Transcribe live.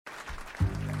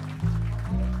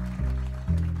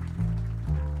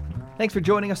Thanks for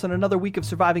joining us on another week of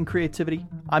Surviving Creativity.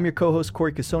 I'm your co-host,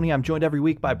 Corey Cassoni. I'm joined every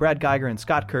week by Brad Geiger and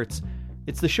Scott Kurtz.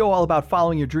 It's the show all about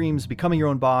following your dreams, becoming your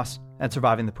own boss, and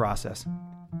surviving the process.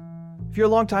 If you're a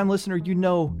longtime listener, you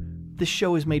know this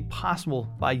show is made possible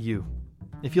by you.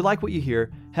 If you like what you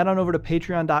hear, head on over to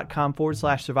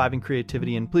patreon.com/surviving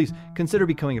creativity and please consider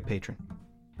becoming a patron.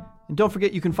 And don't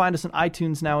forget you can find us on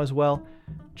iTunes now as well.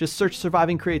 Just search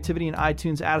Surviving Creativity in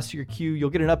iTunes, add us to your queue. You'll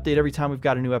get an update every time we've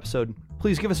got a new episode.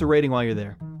 Please give us a rating while you're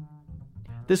there.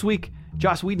 This week,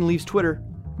 Joss Whedon leaves Twitter.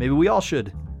 Maybe we all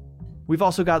should. We've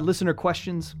also got listener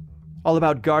questions, all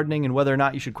about gardening and whether or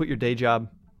not you should quit your day job.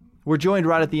 We're joined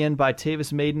right at the end by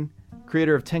Tavis Maiden,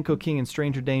 creator of Tenko King and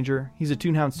Stranger Danger. He's a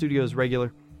Toonhound Studios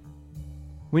regular.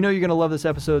 We know you're going to love this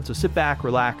episode, so sit back,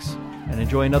 relax, and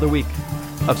enjoy another week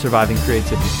of Surviving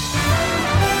Creativity.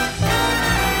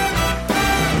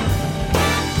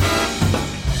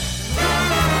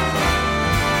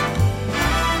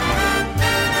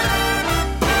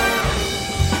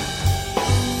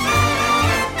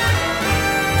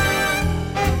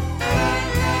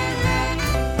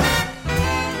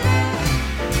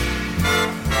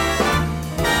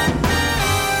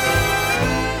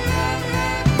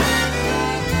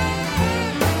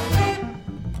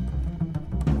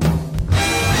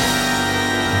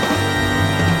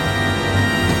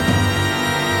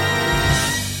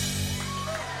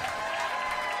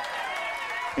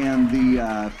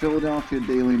 Philadelphia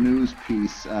Daily News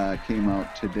piece came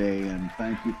out today, and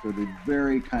thank you for the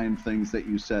very kind things that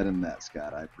you said in that,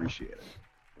 Scott. I appreciate it.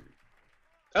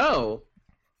 Oh.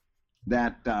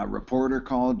 That reporter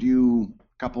called you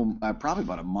probably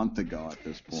about a month ago at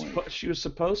this point. She was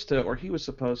supposed to, or he was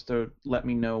supposed to let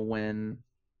me know when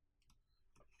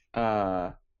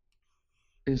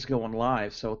is going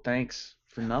live, so thanks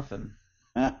for nothing.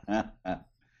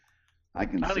 I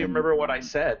don't even remember what I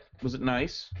said. Was it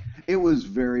nice? It was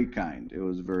very kind. It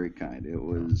was very kind. It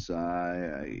was.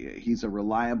 He's a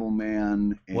reliable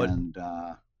man, and.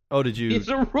 Oh, did you? He's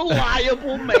a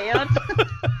reliable man.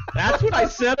 That's what I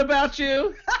said about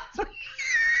you.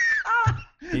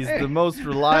 He's the most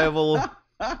reliable.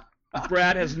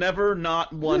 Brad has never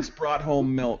not once brought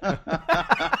home milk.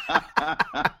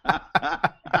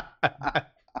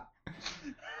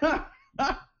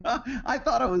 I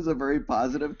thought it was a very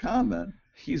positive comment.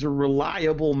 He's a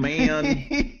reliable man.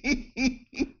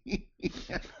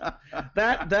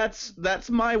 That's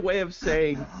my way of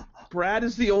saying Brad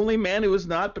is the only man who has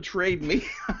not betrayed me.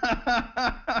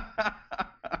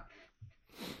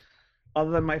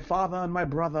 Other than my father and my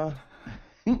brother.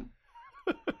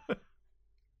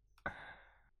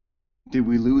 Did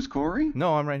we lose Corey?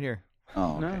 No, I'm right here.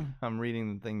 Oh, okay. No. I'm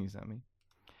reading the thing you sent me.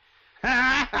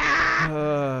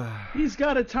 He's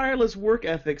got a tireless work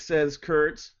ethic, says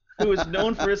Kurtz, who is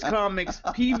known for his comics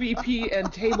PvP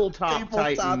and Tabletop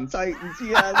Titans.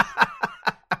 Yes.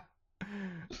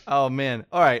 Oh, man.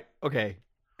 All right. Okay.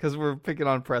 Because we're picking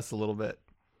on press a little bit.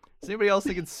 Does anybody else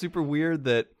think it's super weird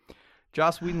that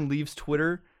Joss Whedon leaves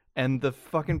Twitter and the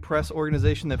fucking press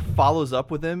organization that follows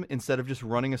up with him instead of just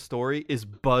running a story is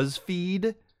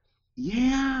BuzzFeed?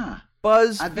 Yeah.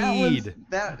 BuzzFeed.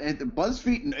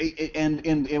 BuzzFeed,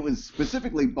 and it was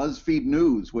specifically BuzzFeed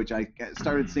News, which I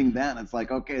started seeing that, and it's like,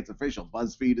 okay, it's official.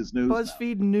 BuzzFeed is news.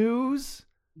 BuzzFeed News?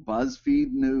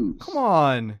 BuzzFeed News. Come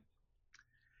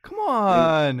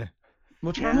on.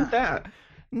 What's wrong with that?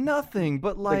 Nothing,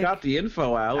 but like... They got the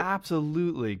info out.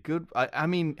 Absolutely. Good. I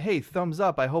mean, hey, thumbs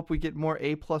up. I hope we get more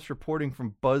A+ reporting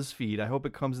from BuzzFeed. I hope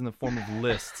it comes in the form of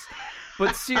lists.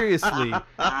 But seriously,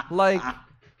 like...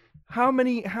 How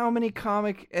many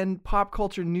comic and pop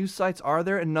culture news sites are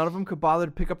there, and none of them could bother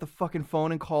to pick up the fucking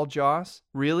phone and call Joss?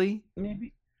 Really?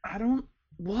 Maybe. I don't...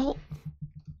 Well,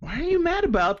 why are you mad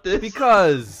about this?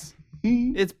 Because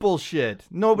it's bullshit.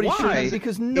 Nobody should...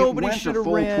 Because nobody should have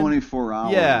ran... 24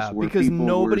 hours. Yeah, where because people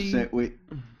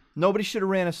nobody should have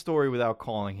ran a story without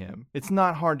calling him. It's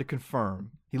not hard to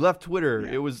confirm. He left Twitter.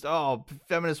 Yeah. It was,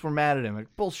 feminists were mad at him.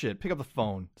 Like, bullshit. Pick up the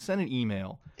phone. Send an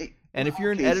email. And if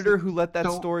you're an editor who let that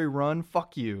story run,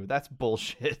 fuck you. That's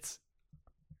bullshit.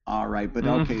 All right, but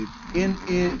okay.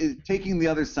 In taking the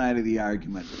other side of the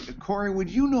argument, Corey, would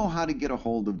you know how to get a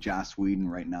hold of Joss Whedon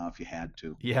right now if you had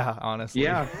to? Yeah, honestly.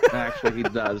 Yeah, actually he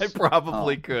does. I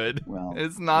probably could. Well,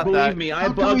 it's not believe that. me, I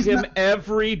bug him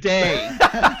every day.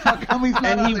 How come he's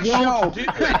not on the show? Won't do it.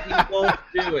 He won't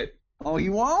do it. Oh, he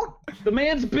won't? The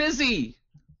man's busy.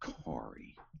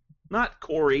 Corey. Not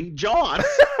Corey. Joss.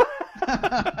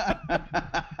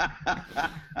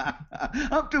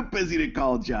 I'm too busy to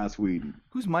call Joss Whedon.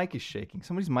 Whose mic is shaking?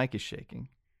 Somebody's mic is shaking.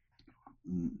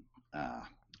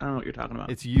 I don't know what you're talking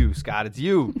about. It's you, Scott. It's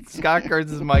you. Scott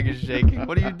Kurtz's mic is shaking.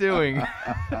 What are you doing?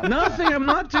 Nothing. I'm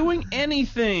not doing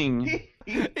anything.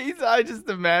 I just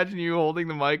imagine you holding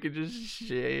the mic and just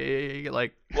shake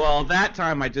like. Well, that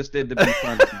time I just did to be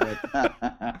funny, but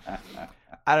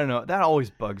I don't know. That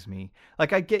always bugs me.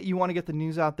 Like, I get you want to get the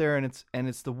news out there, and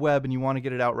it's the web, and you want to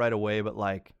get it out right away. But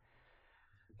like,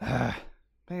 I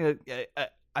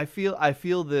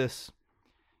feel this.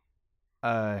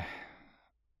 I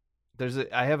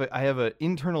have a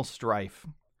internal strife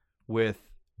with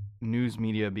news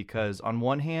media because on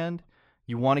one hand,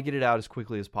 you want to get it out as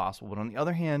quickly as possible, but on the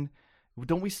other hand,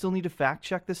 don't we still need to fact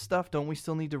check this stuff? Don't we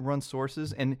still need to run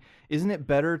sources? And isn't it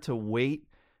better to wait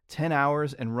 10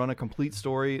 hours and run a complete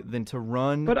story than to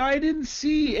run... But I didn't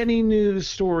see any news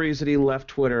stories that he left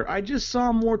Twitter. I just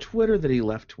saw more Twitter that he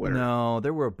left Twitter. No,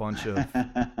 there were a bunch of...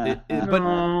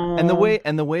 No. And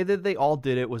the way that they all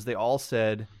did it was they all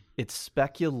said it's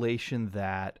speculation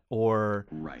that, or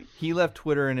Right. he left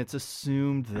Twitter and it's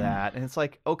assumed that, and it's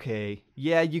like, okay,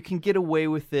 yeah, you can get away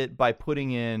with it by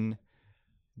putting in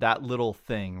that little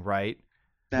thing, right?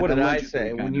 That What did I allegedly say?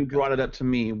 kind When of you guy. brought it up to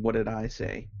me, what did I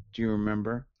say? Do you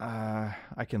remember? I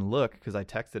can look because I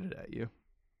texted it at you.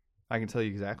 I can tell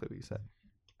you exactly what you said.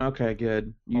 Okay,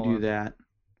 good. You Hold do on. that.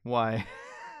 Why?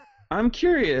 I'm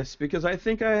curious because I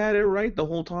think I had it right the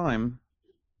whole time.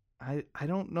 I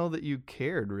don't know that you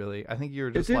cared really. I think you were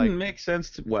It just didn't like. make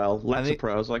sense to... Well, I think-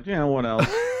 Lexapro. I was like, yeah, what else?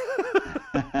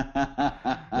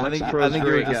 I think Lexipro's you were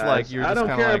great, just guys. like you were I just don't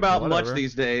kinda care like, about whatever. much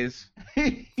these days.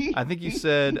 I think you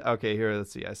said, okay, here,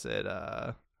 let's see. I said,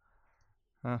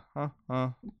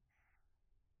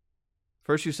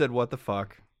 First you said, what the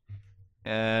fuck?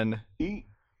 And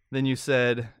then you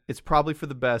said, it's probably for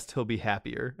the best, he'll be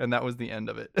happier. And that was the end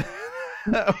of it.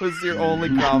 That was your only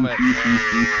comment.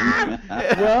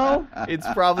 Well,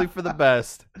 It's probably for the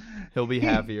best, he'll be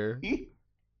happier.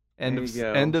 End There of you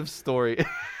go. end of story.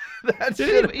 That Did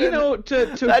should it, you know,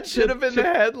 that should have been the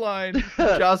headline.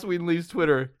 Joss Whedon leaves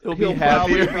Twitter. He'll be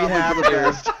probably happier. be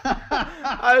happier.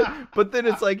 But then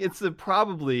it's like, it's the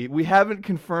probably. We haven't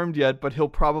confirmed yet, but he'll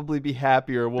probably be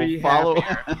happier. We'll Be follow.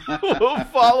 We'll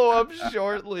follow up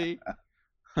shortly.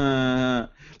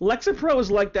 Lexapro is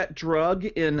like that drug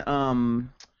in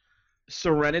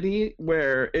Serenity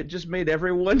where it just made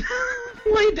everyone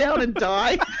lay down and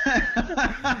die.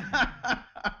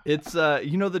 It's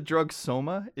you know, the drug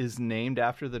Soma is named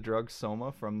after the drug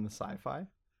Soma from the sci-fi.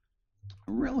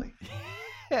 Really?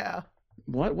 Yeah.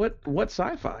 What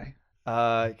sci-fi?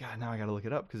 God, now I gotta look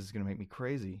it up because it's gonna make me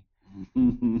crazy.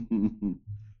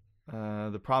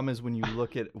 The problem is when you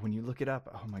look it up.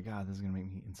 Oh my God, this is gonna make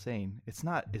me insane. It's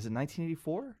not. Is it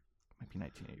 1984? It might be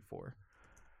 1984.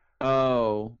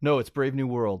 Oh. No, it's Brave New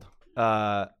World.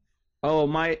 You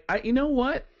know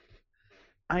what?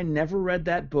 I never read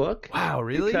that book. Wow,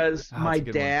 really? Because Oh, that's my a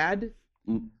good one. dad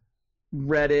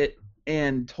read it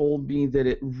and told me that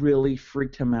it really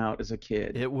freaked him out as a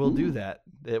kid. It will do that.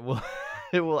 It will.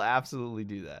 It will absolutely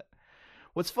do that.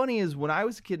 What's funny is when I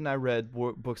was a kid and I read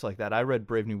books like that, I read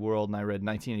Brave New World and I read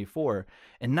 1984,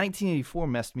 and 1984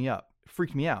 messed me up,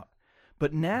 freaked me out.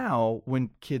 But now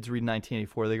when kids read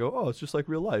 1984, they go, "Oh, it's just like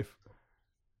real life,"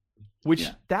 which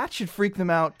that should freak them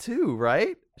out too,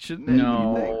 right? Shouldn't it?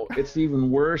 No, it's even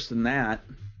worse than that.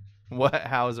 What?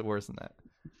 How is it worse than that?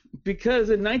 Because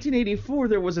in 1984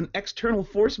 there was an external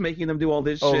force making them do all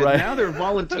this shit. Right. Now they're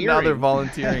volunteering. Now they're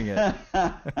volunteering it.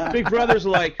 Big Brother's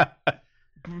like,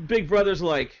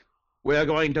 we're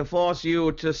going to force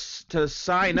you to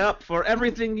sign up for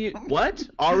everything you... What?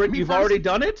 You've already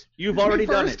done it? You've already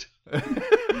done it.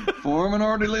 Form an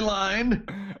orderly line.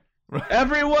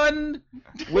 Everyone,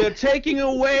 we're taking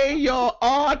away your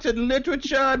art and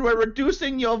literature and we're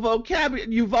reducing your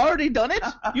vocabulary. You've already done it?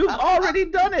 You've already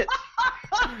done it.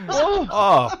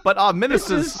 But our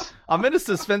ministers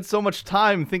spent so much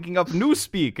time thinking up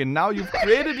newspeak, and now you've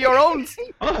created your own.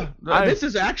 This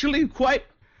is actually quite...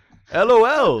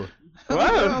 LOL.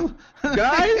 Wow,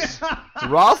 guys.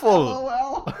 Raffle.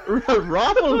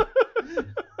 Raffle.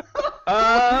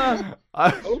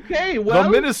 Okay, well... The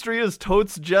ministry is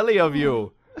totes jelly of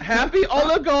you. Happy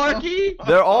oligarchy.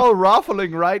 They're all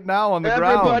raffling right now on the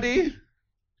ground. Everybody.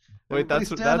 Wait,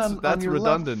 that's on your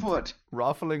redundant. left foot.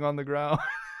 Raffling on the ground.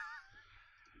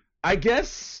 I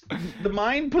guess the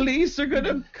mine police are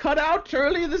gonna cut out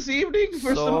early this evening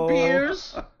for some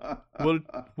beers.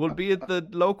 We'll be at the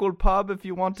local pub if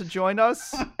you want to join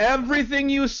us. Everything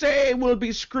you say will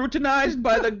be scrutinized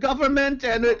by the government,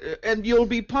 and you'll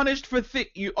be punished for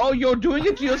you're doing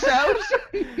it to yourselves.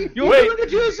 You're doing it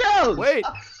to yourselves. Wait,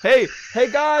 hey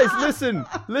guys,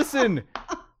 listen.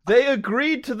 They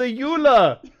agreed to the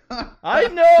EULA. I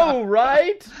know,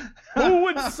 right? Who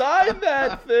would sign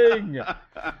that thing?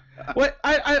 Wait,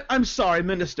 I'm sorry,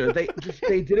 Minister. They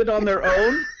did it on their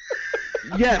own?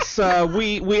 Yes,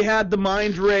 we had the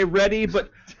mind ray ready,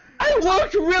 but I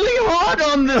worked really hard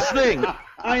on this thing.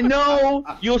 I know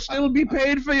you'll still be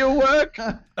paid for your work,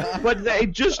 but they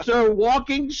just are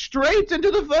walking straight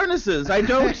into the furnaces. I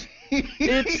don't.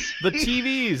 It's the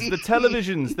TVs, the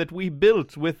televisions that we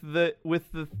built with the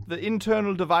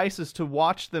internal devices to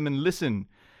watch them and listen.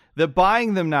 They're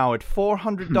buying them now at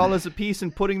 $400 a piece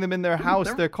and putting them in their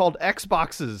house. They're called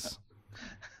Xboxes.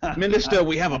 Minister,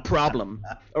 we have a problem.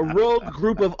 A rogue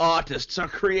group of artists are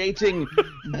creating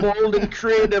bold and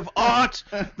creative art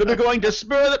that are going to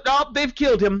spur the... Oh, they've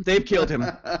killed him. They've killed him.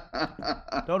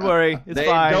 Don't worry. It's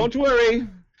fine. Don't worry.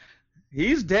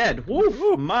 He's dead.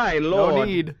 Woo, my lord. No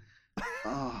need.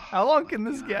 How long can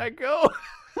this guy go?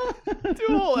 Do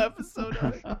a whole episode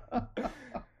of it.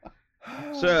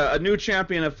 Sir, a new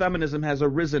champion of feminism has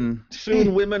arisen.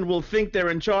 Soon women will think they're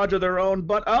in charge of their own,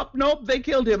 but nope, they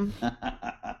killed him.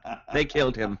 They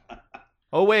killed him.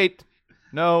 Oh, wait.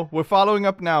 No, we're following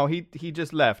up now. He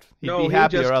just left. He'd be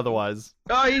happier otherwise.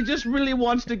 Oh, he just really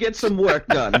wants to get some work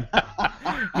done.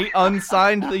 He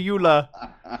unsigned the EULA.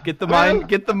 Get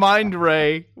the mind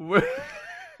ray.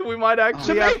 We might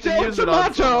actually have to use it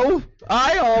on tomato,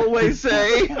 I always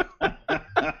say.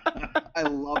 I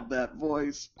love that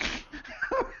voice.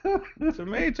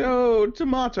 Tomato.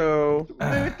 Tomato.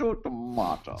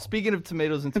 Speaking of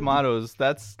tomatoes and tomatoes,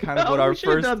 that's kind of what we our should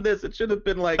have first... done this. It should have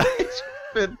been like...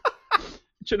 It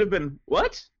should have been...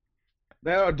 What?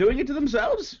 They're doing it to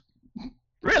themselves?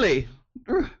 Really?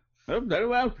 Oh, very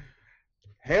well.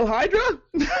 Hail Hydra?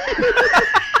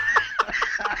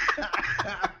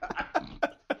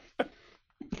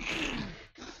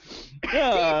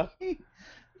 Yeah.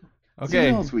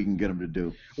 Okay. What else we can get them to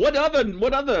do? What other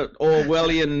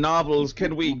Orwellian novels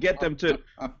can we get them to?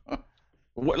 I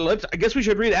guess we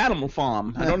should read Animal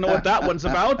Farm. I don't know what that one's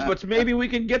about, but maybe we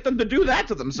can get them to do that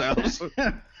to themselves.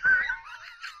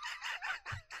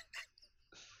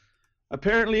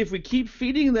 Apparently, if we keep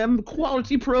feeding them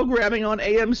quality programming on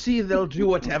AMC, they'll do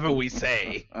whatever we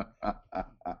say.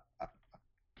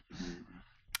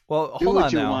 Well, hold on now.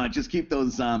 Do what you want. Just keep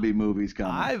those zombie movies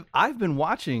coming. I've been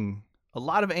watching a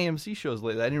lot of AMC shows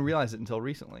lately. I didn't realize it until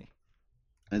recently.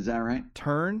 Is that right?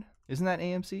 Turn, isn't that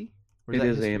AMC? Or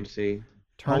is that AMC.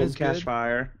 Turn Halt is and Catch good.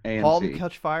 Fire, AMC. Halt and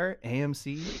Catch Fire,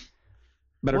 AMC.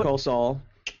 Better Call Saul.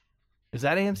 Is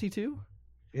that AMC too?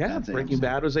 Yeah, That's Breaking AMC.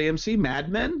 Bad was AMC. Mad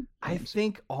Men. I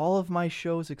think all of my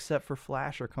shows except for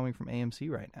Flash are coming from AMC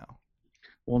right now.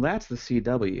 Well, that's the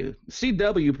CW.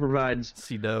 CW provides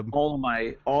C-Dub.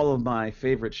 all of my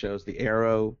favorite shows: The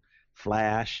Arrow,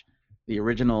 Flash, the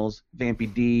originals,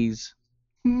 Vampy D's,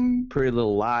 Pretty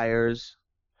Little Liars.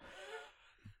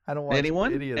 I don't watch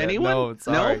Anyone? any of that. Anyone? No,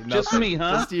 sorry. No, just me,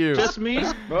 huh? Just you. Just me.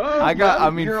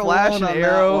 You're Flash alone and on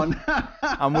Arrow. that one.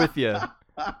 I'm with you.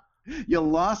 You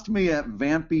lost me at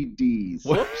Vampy D's.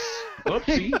 Whoops.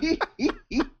 Whoopsie.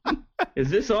 Is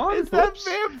this on? Is that Whoops.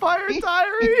 Vampire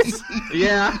Diaries?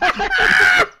 Yeah.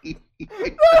 The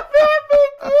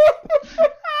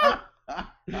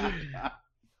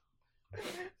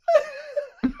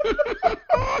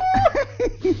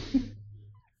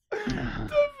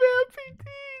Vampy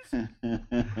D's.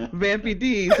 Vampy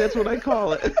D's. That's what I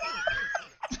call it.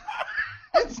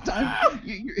 It's time.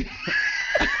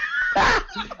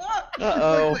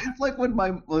 Uh-oh. It's like when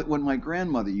my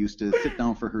grandmother used to sit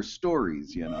down for her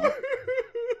stories, you know.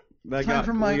 Time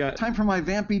for my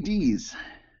Vampy D's.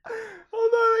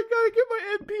 Hold on, I gotta get my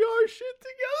NPR shit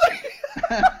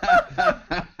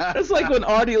together. It's like when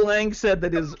Artie Lang said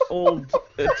that his old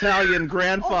Italian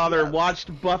grandfather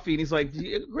watched Buffy, and he's like,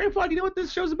 "Grandpa, do you know what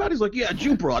this show's about?" He's like, "Yeah,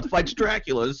 Jew broad fights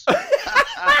Draculas."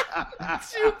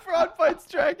 Jew Broad Fights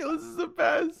Draculas is the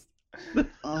best.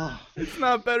 Oh, It's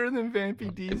not better than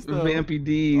Vampy D's though. Vampy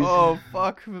D's. Oh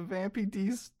fuck, the Vampy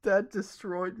D's, that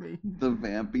destroyed me. the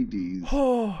Vampy D's.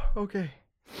 Oh, okay.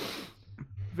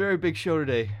 Very big show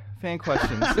today. Fan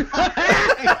questions.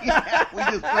 Yeah, we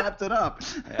just wrapped it up.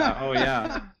 Yeah, oh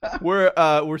yeah.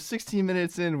 We're 16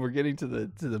 minutes in. We're getting to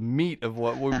the meat of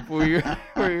what we're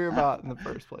here about in the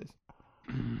first place.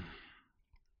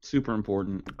 Super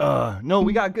important. No,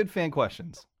 we got good fan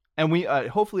questions, and we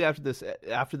hopefully after this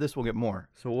we'll get more.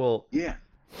 So we'll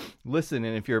listen,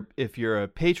 and if you're a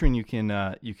patron, you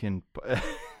can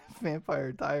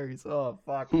Vampire Diaries. Oh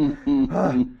fuck.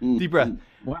 Deep breath.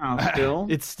 Wow. Still.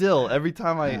 It's still every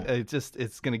time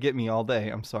it's gonna get me all day.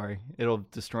 I'm sorry, it'll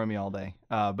destroy me all day.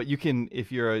 But you can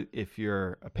if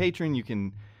you're a patron, you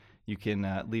can You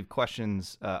can leave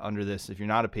questions under this. If you're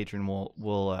not a patron,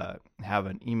 we'll have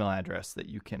an email address that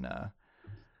you can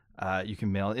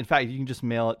mail. In fact, you can just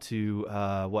mail it to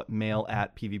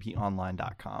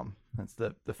mail@pvponline.com. That's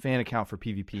the fan account for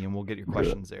PvP, and we'll get your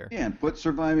questions there. Yeah, and put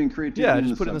surviving creativity. Yeah, in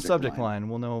just the put it in the subject line. line.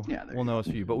 We'll know. Yeah, we'll know it's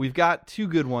for you. But we've got two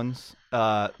good ones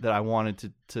that I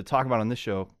wanted to talk about on this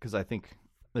show because I think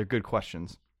they're good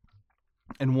questions,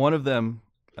 and one of them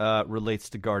relates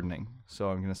to gardening. So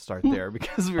I'm going to start there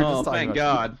because we were just talking thank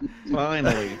about. God,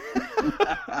 finally.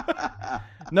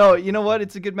 No, you know what?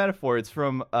 It's a good metaphor. It's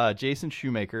from Jason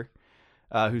Shoemaker,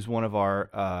 who's one of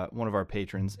our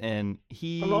patrons, and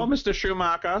Hello, Mr.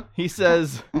 Schumacher. He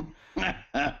says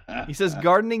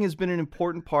gardening has been an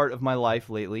important part of my life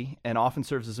lately, and often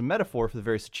serves as a metaphor for the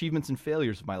various achievements and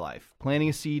failures of my life. Planting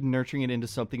a seed and nurturing it into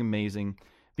something amazing.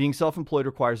 Being self-employed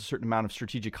requires a certain amount of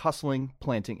strategic hustling,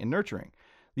 planting, and nurturing.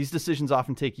 These decisions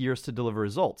often take years to deliver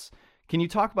results. Can you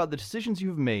talk about the decisions you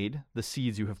have made, the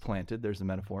seeds you have planted, there's the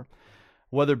metaphor,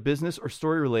 whether business or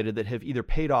story related, that have either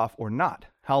paid off or not?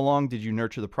 How long did you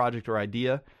nurture the project or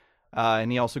idea?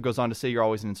 And he also goes on to say you're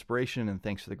always an inspiration and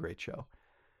thanks for the great show.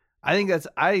 I think it's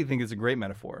a great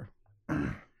metaphor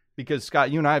because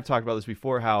Scott, you and I have talked about this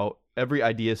before, how every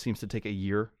idea seems to take a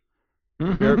year,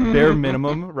 bare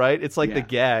minimum, right? It's like the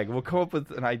gag. We'll come up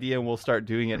with an idea and we'll start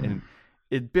doing it, and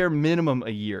it bare minimum a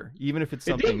year, even if it's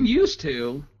something. It didn't used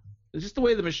to. It's just the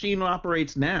way the machine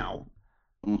operates now.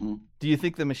 Mm-hmm. Do you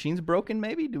think the machine's broken,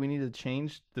 maybe? Do we need to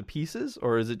change the pieces,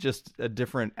 or is it just a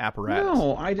different apparatus?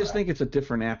 No, I just think it's a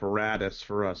different apparatus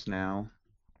for us now.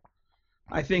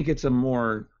 I think it's a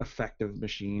more effective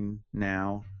machine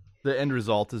now. The end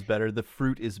result is better. The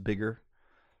fruit is bigger.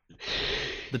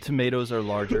 The tomatoes are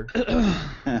larger.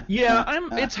 Yeah,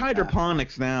 it's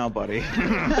hydroponics now, buddy.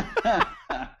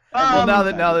 Well, now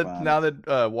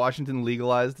that Washington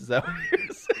legalized, is that what you're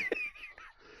saying?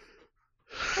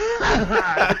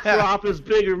 The crop is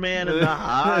bigger, man, and the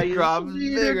high crop is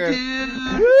bigger.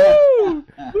 Woo!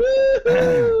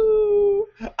 Woo!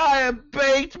 I am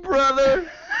baked, brother.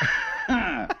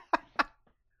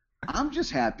 I'm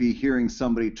just happy hearing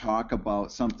somebody talk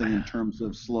about something in terms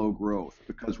of slow growth,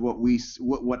 because what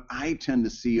I tend to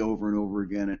see over and over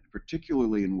again, and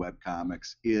particularly in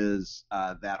webcomics, is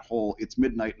that whole "it's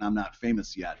midnight and I'm not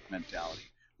famous yet"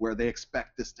 mentality, where they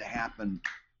expect this to happen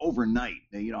overnight.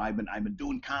 You know, I've been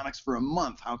doing comics for a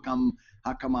month. How come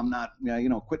I'm not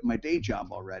quitting my day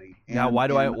job already? Why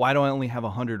do I only have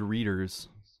 100 readers?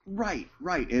 Right,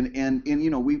 and you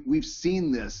know, we've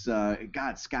seen this.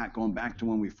 God, Scott, going back to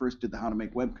when we first did the How to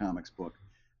Make Webcomics book,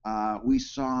 we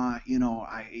saw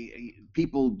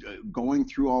people going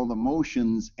through all the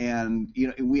motions, and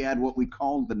we had what we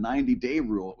called the 90-day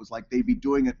rule. It was like they'd be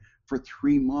doing it for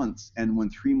 3 months, and when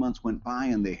 3 months went by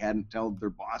and they hadn't told their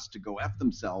boss to go F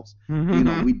themselves,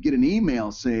 we'd get an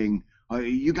email saying,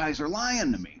 you guys are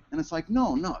lying to me. And it's like,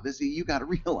 no, you got to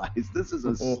realize this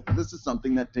is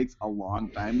something that takes a long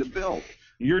time to build.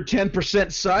 Your 10%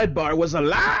 sidebar was a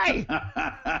lie.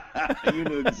 You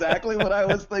knew exactly what I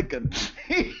was thinking.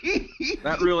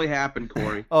 That really happened,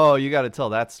 Corey. Oh, you got to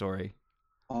tell that story.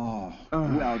 Oh,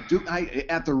 well,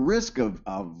 at the risk of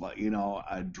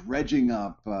dredging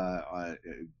up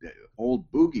old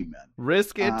boogeymen.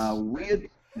 Risk it.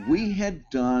 We had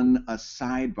done a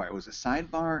sidebar. It was a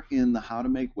sidebar in the How to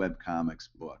Make Webcomics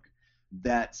book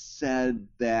that said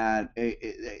that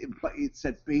it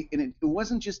said, and it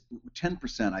wasn't just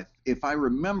 10%. If I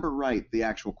remember right, the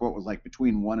actual quote was like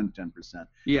between 1 and 10%.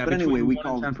 Yeah, but anyway, we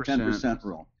called it the 10%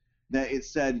 rule. That it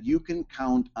said you can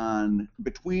count on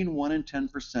between 1 and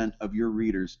 10% of your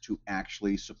readers to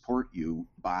actually support you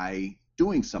by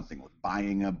doing something, like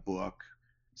buying a book,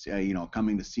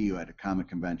 coming to see you at a comic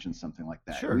convention, something like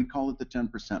that. Sure. We call it the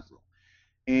 10% rule.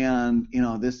 And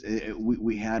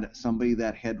we had somebody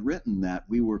that had written that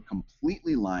we were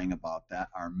completely lying about that.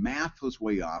 Our math was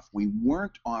way off. We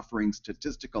weren't offering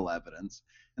statistical evidence.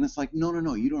 And it's like,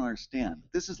 no, you don't understand.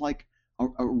 This is like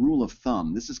a rule of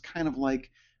thumb. This is kind of like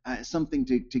something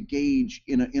to gauge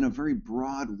in a very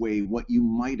broad way what you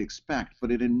might expect,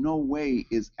 but it in no way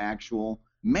is actual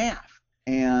math.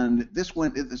 And this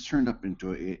turned up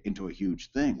into a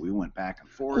huge thing. We went back and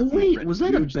forth. Oh, wait, was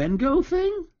that a Bengo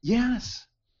thing? Yes.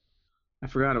 I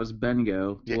forgot it was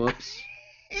Bengo. Whoops.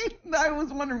 I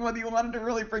was wondering whether you wanted to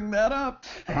really bring that up.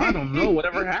 I don't know.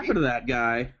 Whatever happened to that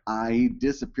guy? I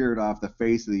disappeared off the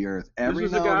face of the earth. This was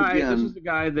the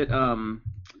guy that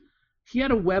he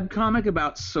had a webcomic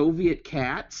about Soviet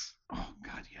cats. Oh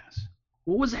God, yes.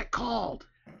 What was that called?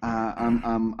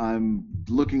 I'm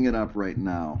looking it up right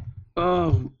now.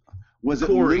 Oh, was it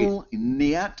Corey. Little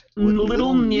Niet?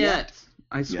 Little Niet.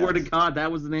 I swear to God, that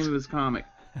was the name of his comic.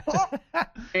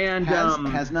 And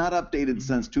has not updated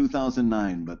since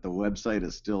 2009, but the website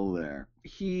is still there.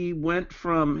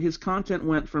 his content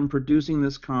went from producing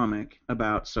this comic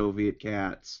about Soviet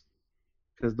cats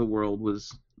because the world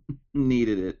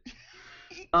needed it,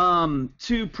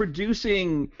 to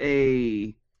producing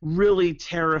a really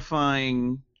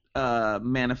terrifying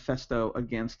manifesto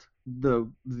against the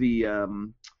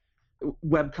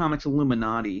webcomics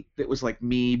Illuminati that was like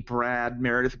me, Brad,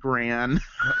 Meredith Gran.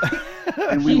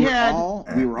 And we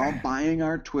were all buying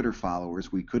our Twitter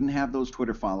followers. We couldn't have those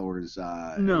Twitter followers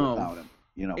without him.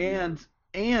 You know.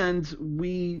 And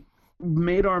we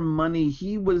made our money.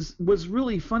 He was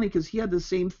really funny because he had the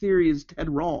same theory as Ted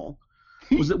Rall,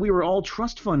 was that we were all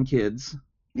trust fund kids.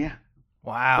 Yeah.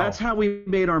 Wow. That's how we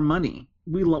made our money.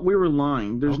 We were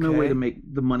lying. There's no way to make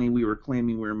the money we were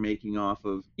claiming we were making off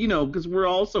of, because we're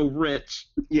all so rich.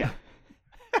 Yeah.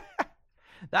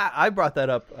 I brought that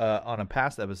up on a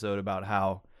past episode about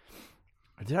how,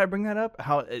 did I bring that up?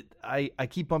 How I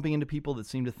keep bumping into people that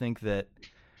seem to think that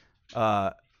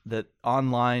that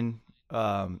online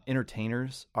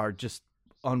entertainers are just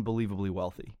unbelievably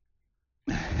wealthy.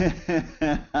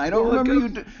 I don't remember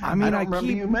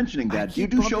you mentioning that. Do you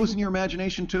do shows in your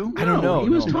imagination too? I don't know.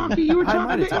 You were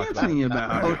talking to Anthony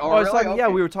about it. Yeah,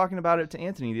 we were talking about it to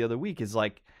Anthony the other week. Is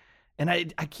like, and I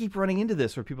keep running into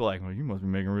this where people are like, well, you must be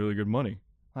making really good money.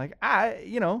 Like I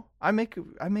make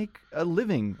a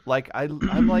living. Like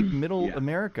I'm like middle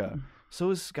America.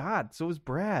 So is Scott. So is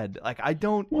Brad. Like I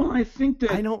don't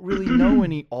really know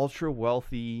any ultra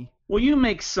wealthy. Well, you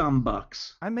make some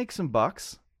bucks. I make some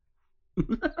bucks.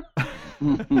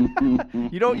 You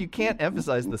can't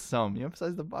emphasize the sum. You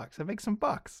emphasize the bucks. I make some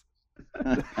bucks.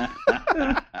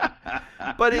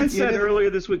 But I said earlier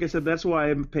this week, I said that's why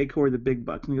I pay Corey the big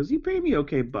bucks. And he goes, "You pay me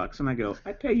okay bucks," and I go,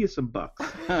 "I pay you some bucks."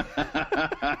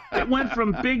 It went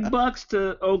from big bucks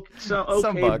to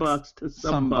okay bucks to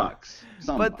some bucks.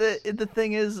 But the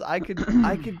thing is, I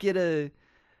could get a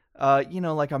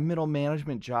like a middle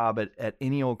management job at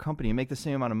any old company and make the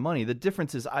same amount of money. The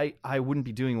difference is I wouldn't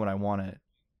be doing what I want to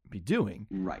be doing.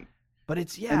 Right. But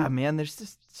it's man, there's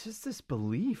just this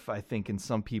belief, I think, in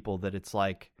some people that it's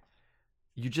like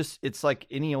it's like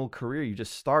any old career. You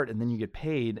just start and then you get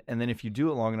paid, and then if you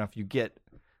do it long enough, you get,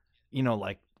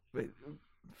 like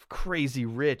crazy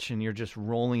rich, and you're just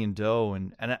rolling in dough.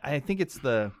 And I think it's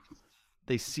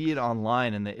they see it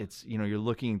online, and it's you're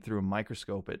looking through a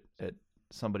microscope at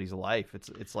somebody's life.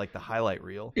 It's like the highlight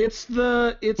reel. It's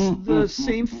the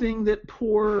same thing that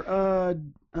poor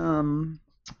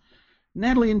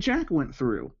Natalie and Jack went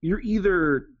through. You're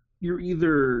either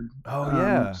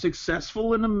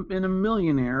successful and a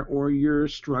millionaire, or you're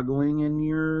struggling and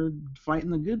you're fighting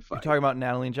the good fight. You're talking about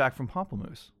Natalie and Jack from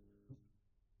Pamplemousse.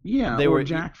 Yeah, they were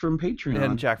Jack from Patreon.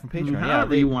 And Jack from Patreon.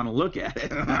 However you want to look at it.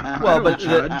 Well, but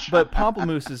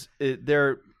Pamplemousse is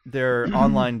their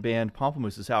online band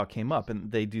Pamplemousse is how it came up, and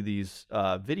they do these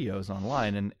videos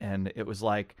online, and it was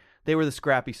like they were the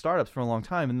scrappy startups for a long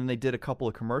time, and then they did a couple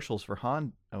of commercials for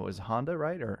Honda. Oh, it was Honda,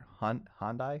 right? Or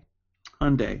Hyundai?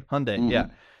 Hyundai, yeah.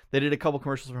 They did a couple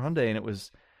commercials for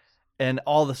Hyundai, and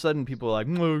all of a sudden people were like,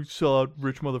 "No, sell out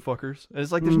rich motherfuckers." And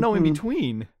it's like there's no in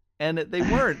between, and they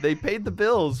weren't. They paid the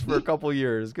bills for a couple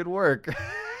years. Good work.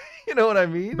 You know what I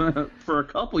mean? For a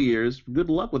couple years.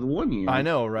 Good luck with 1 year. I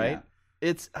know, right?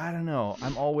 Yeah. I don't know.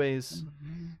 I'm always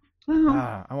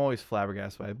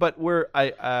flabbergasted by it. But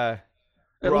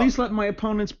at least let my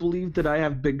opponents believe that I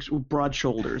have big, broad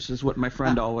shoulders, is what my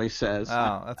friend always says.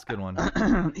 Oh, that's a good one.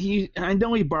 I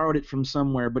know he borrowed it from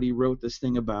somewhere, but he wrote this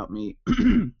thing about me.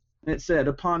 It said,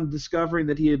 upon discovering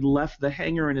that he had left the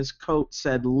hanger in his coat,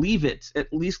 said, "Leave it.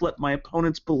 At least let my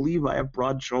opponents believe I have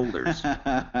broad shoulders."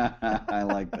 I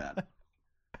like that.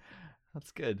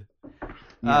 That's good.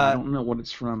 Yeah, I don't know what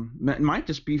it's from. It might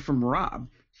just be from Rob.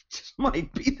 It just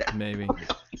might be that. Maybe.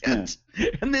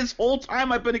 And this whole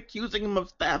time I've been accusing him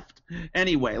of theft.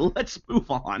 Anyway, let's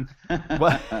move on.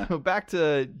 Well, back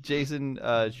to Jason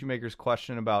Shoemaker's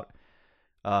question about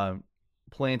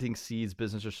planting seeds,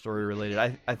 business or story related.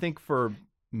 I think for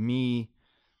me,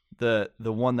 the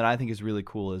one that I think is really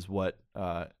cool is what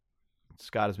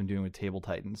Scott has been doing with Table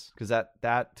Titans, because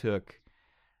that took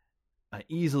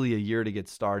easily a year to get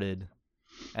started,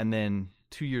 and then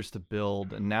 2 years to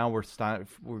build, and now we're starting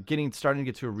to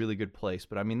get to a really good place.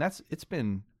 But I mean, it's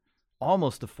been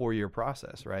almost a 4-year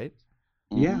process, right?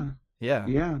 Yeah,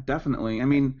 definitely. I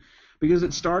mean, because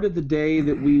it started the day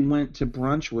that we went to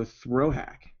brunch with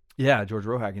Rohack. Yeah, George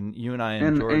Rohack, and you and I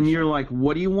and George. And you're like,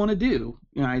 "What do you want to do?"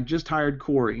 I just hired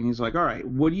Corey, and he's like, "All right,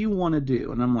 what do you want to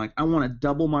do?" And I'm like, "I want to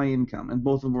double my income." And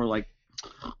both of them were like,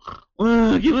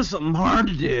 "Give us something hard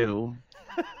to do."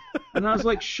 And I was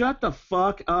like, shut the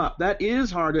fuck up. That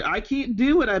is hard. I can't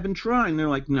do it. I've been trying. They're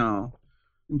like, no.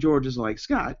 And George is like,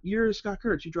 Scott, you're Scott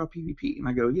Kurtz. You draw PvP. And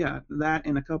I go, yeah, that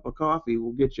and a cup of coffee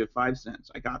will get you 5 cents.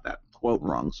 I got that quote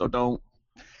wrong, so don't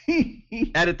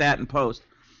edit that in post.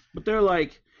 But they're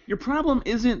like, your problem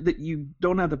isn't that you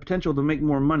don't have the potential to make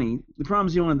more money. The problem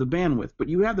is you don't have the bandwidth. But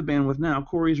you have the bandwidth now.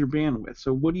 Corey's your bandwidth.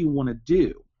 So what do you want to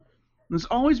do? And it's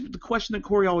always the question that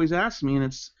Corey always asks me,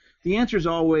 and the answer is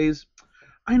always,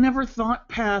 I never thought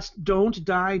past don't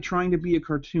die trying to be a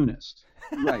cartoonist.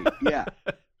 Right, yeah.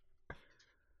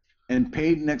 And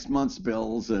pay next month's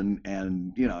bills and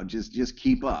just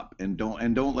keep up and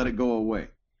don't let it go away.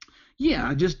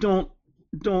 Yeah, just don't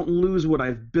lose what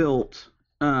I've built,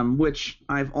 which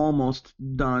I've almost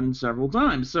done several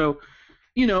times. So,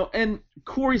 and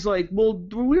Corey's like, well,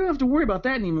 we don't have to worry about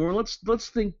that anymore. Let's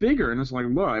think bigger. And it's like,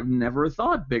 well, I've never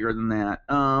thought bigger than that.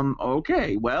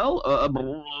 Okay, well,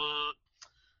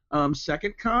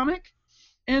 second comic,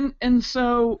 and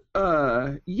so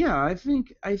yeah, I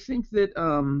think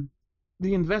that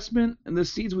the investment and the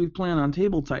seeds we've planted on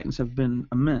Table Titans have been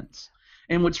immense.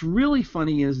 And what's really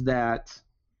funny is that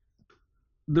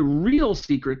the real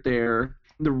secret there,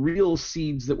 the real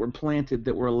seeds that were planted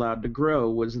that were allowed to grow,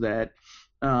 was that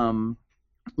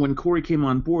when Corey came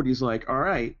on board, he's like, all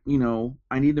right,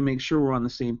 I need to make sure we're on the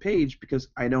same page because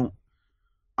I didn't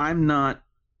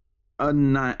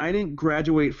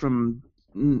graduate from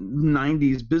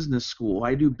 90s business school.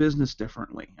 I do business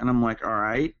differently. And I'm like, all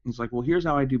right. He's like, well, here's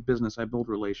how I do business. I build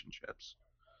relationships.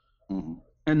 Mm-hmm.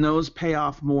 And those pay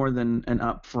off more than an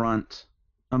upfront,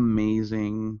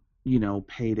 amazing,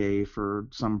 payday for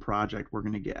some project we're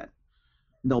going to get.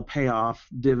 They'll pay off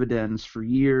dividends for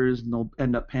years, and they'll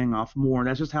end up paying off more. And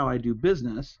that's just how I do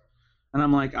business. And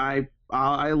I'm like, I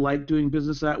like doing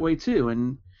business that way too.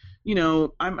 And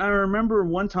I remember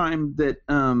one time that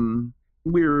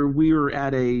we were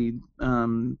at a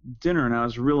dinner, and I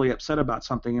was really upset about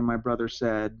something, and my brother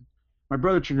turned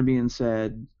to me and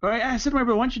said, I said to my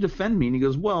brother, why don't you defend me? And he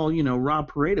goes, well,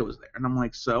 Rob Pareda was there. And I'm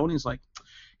like, so? And he's like,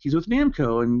 he's with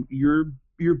Namco, and you're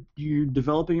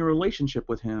developing a relationship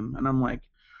with him. And I'm like,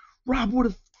 Rob would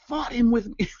have fought him with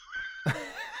me.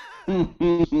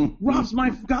 Rob's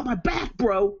got my back,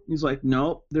 bro. He's like,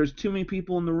 nope, there's too many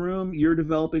people in the room. You're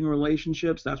developing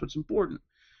relationships. That's what's important.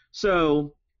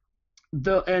 So,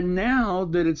 and now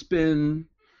that it's been,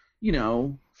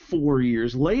 4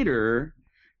 years later,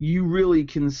 you really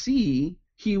can see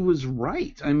he was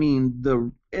right. I mean,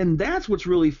 and that's what's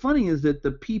really funny is that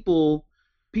the people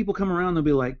come around, they'll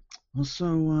be like, well, so,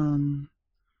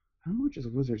 how much is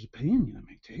Wizards paying you to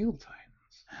make Table Titans?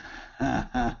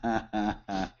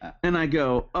 And I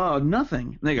go, oh,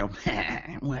 nothing. And they go,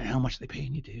 well, how much are they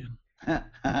paying you, dude?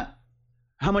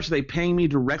 How much are they paying me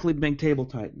directly to make Table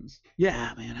Titans?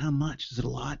 Yeah, man, how much? Is it a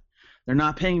lot? They're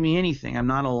not paying me anything. I'm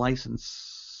not a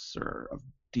licensor of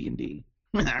D&D.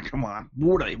 Come on.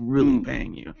 What are they really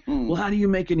paying you? Well, how do you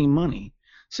make any money?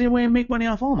 Same way I make money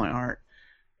off all my art.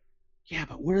 Yeah,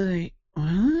 but what are they?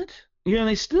 What? Yeah,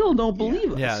 they still don't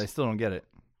believe us. Yeah, they still don't get it.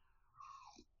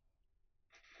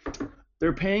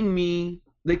 They're paying me.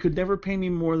 They could never pay me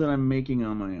more than I'm making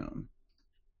on my own.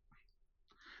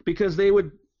 Because they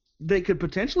could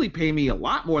potentially pay me a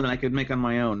lot more than I could make on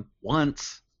my own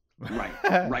once. Right.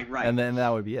 And then that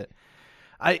would be it.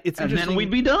 It's and interesting. then we'd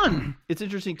be done. It's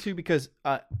interesting too because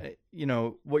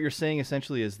what you're saying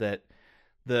essentially is that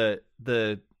the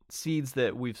seeds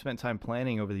that we've spent time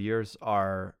planting over the years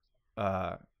are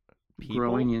people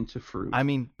growing into fruit. I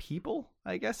mean, people,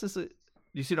 I guess is it.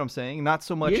 You see what I'm saying? Not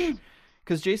so much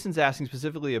because Jason's asking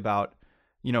specifically about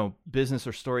business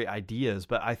or story ideas,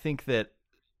 but I think that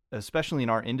especially in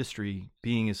our industry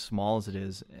being as small as it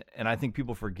is, and I think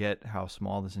people forget how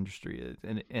small this industry is.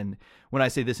 And when I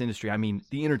say this industry, I mean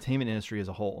the entertainment industry as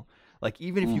a whole. Like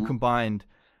even if you combined,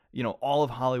 all of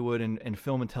Hollywood and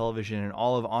film and television and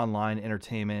all of online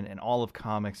entertainment and all of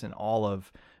comics and all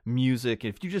of music,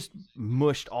 if you just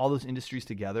mushed all those industries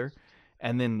together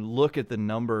and then look at the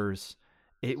numbers,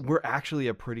 we're actually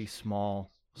a pretty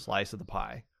small slice of the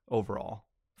pie overall.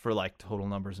 For like total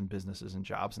numbers and businesses and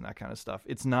jobs and that kind of stuff.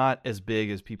 It's not as big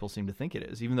as people seem to think it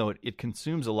is, even though it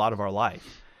consumes a lot of our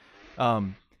life.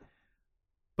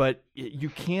 But you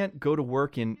can't go to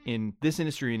work in this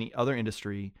industry or any other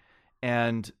industry,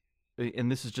 and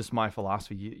this is just my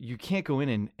philosophy. You can't go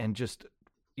in and just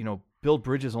build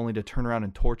bridges only to turn around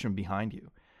and torch them behind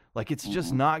you. Like it's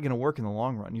just not going to work in the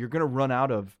long run. You're going to run out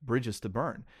of bridges to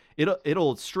burn.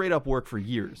 It'll straight up work for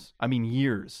years. I mean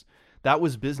years. That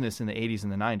was business in the 80s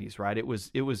and the 90s, right? It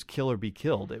was kill or be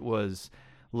killed. It was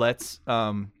let's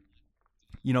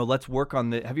let's work on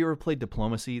the. Have you ever played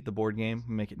Diplomacy, the board game?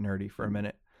 Make it nerdy for a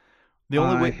minute. The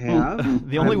I have.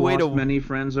 The only I've way lost to many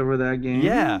friends over that game.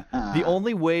 Yeah. The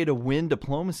only way to win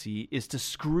Diplomacy is to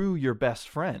screw your best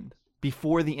friend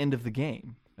before the end of the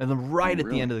game. And then at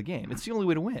the end of the game. It's the only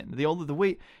way to win. The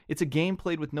way it's a game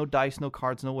played with no dice, no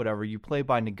cards, no whatever. You play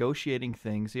by negotiating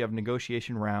things. You have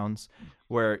negotiation rounds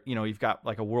where, you've got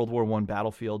like a World War I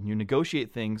battlefield and you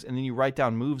negotiate things and then you write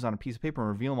down moves on a piece of paper and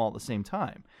reveal them all at the same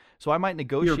time. So I might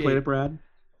negotiate. You ever played it, Brad?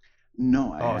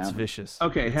 No, I haven't. It's vicious.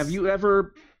 Okay, have you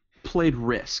ever played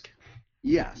Risk?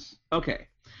 Yes. Okay.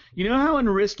 You know how in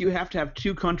Risk you have to have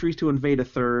 2 countries to invade a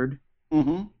third?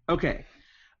 Mm-hmm. Okay.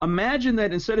 Imagine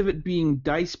that instead of it being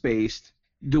dice-based,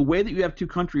 the way that you have 2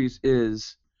 countries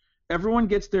is everyone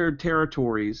gets their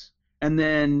territories, and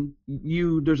then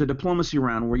there's a diplomacy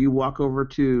round where I walk over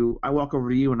to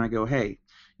you and I go, hey,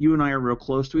 you and I are real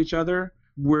close to each other.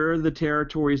 Where the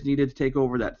territories needed to take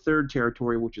over that third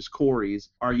territory, which is Corey's,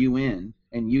 are you in?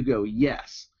 And you go,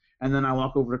 yes. And then I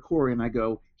walk over to Corey and I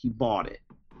go, he bought it.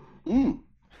 Mm.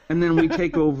 And then we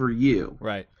take over you.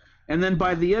 Right. And then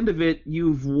by the end of it,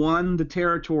 you've won the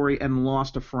territory and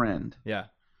lost a friend. Yeah.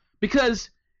 Because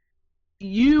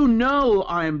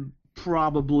I'm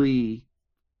probably...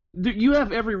 You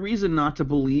have every reason not to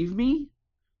believe me.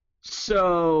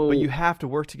 So... But you have to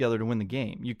work together to win the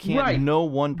game. You can't... Right. No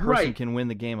one person Right. can win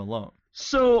the game alone.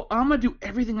 So I'm going to do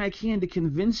everything I can to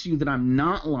convince you that I'm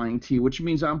not lying to you, which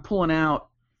means I'm pulling out,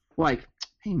 like,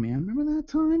 hey, man, remember that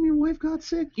time your wife got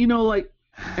sick? Like...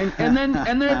 And then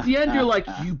at the end you're like,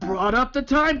 you brought up the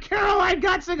time Caroline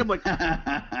got sick. I'm like,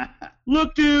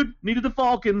 look, dude, needed the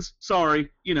Falcons.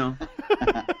 Sorry, And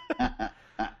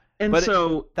But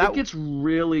so it gets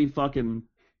really fucking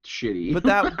shitty. But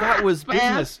that was Bad.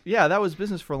 business. Yeah, that was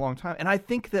business for a long time. And I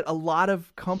think that a lot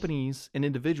of companies and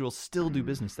individuals still do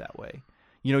business that way.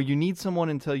 You need someone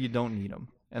until you don't need them,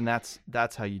 and that's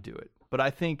how you do it. But I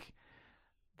think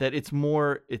that it's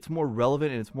more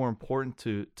relevant and it's more important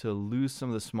to lose some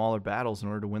of the smaller battles in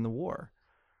order to win the war.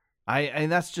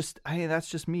 That's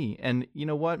just me. And you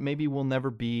know what? Maybe we'll never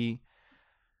be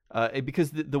because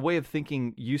the way of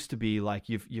thinking used to be like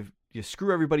you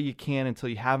screw everybody you can until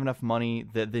you have enough money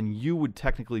that then you would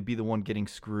technically be the one getting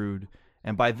screwed,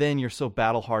 and by then you're so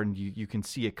battle hardened you can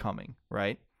see it coming,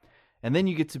 right? And then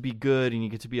you get to be good and you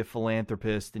get to be a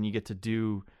philanthropist and you get to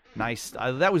do nice.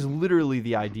 That was literally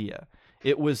the idea.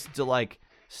 It was to like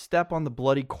step on the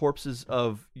bloody corpses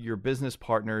of your business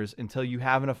partners until you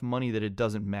have enough money that it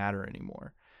doesn't matter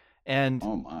anymore. And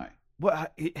oh my,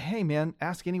 hey man,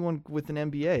 ask anyone with an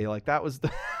MBA. Like that was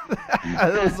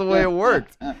the way it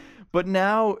worked. But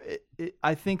now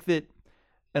I think that,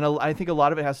 and I think a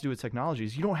lot of it has to do with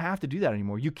technologies. You don't have to do that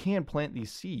anymore. You can plant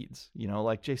these seeds,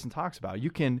 like Jason talks about.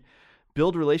 You can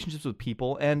build relationships with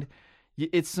people, and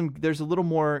there's a little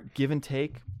more give and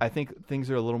take. I think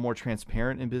things are a little more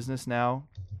transparent in business now.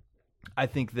 I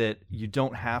think that you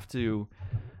don't have to,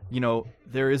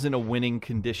 there isn't a winning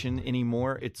condition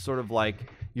anymore. It's sort of like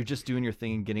you're just doing your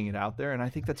thing and getting it out there, and I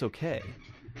think that's okay.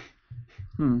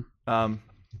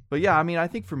 But yeah, I mean, I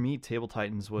think for me, Table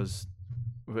Titans was,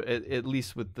 at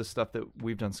least with the stuff that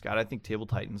we've done, Scott, I think Table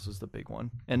Titans was the big one,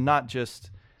 and not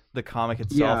just the comic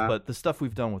itself, but the stuff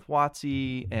we've done with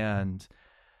WotC and.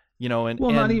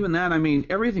 Not even that. I mean,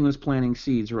 everything was planting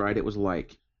seeds, right? It was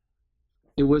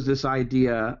this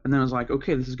idea, and then it was like,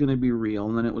 okay, this is going to be real.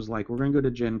 And then it was like, we're going to go to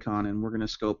Gen Con, and we're going to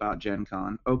scope out Gen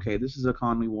Con. Okay, this is a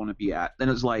con we want to be at. Then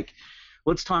it was like,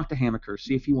 let's talk to Hammaker,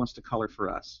 see if he wants to color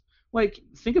for us. Like,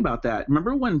 think about that.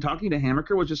 Remember when talking to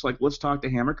Hammaker was just like, let's talk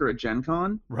to Hammaker at Gen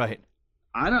Con? Right.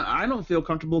 I don't feel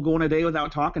comfortable going a day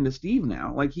without talking to Steve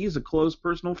now. Like, he's a close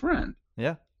personal friend.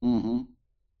 Yeah. Mm-hmm.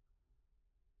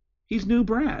 He's new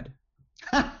Brad.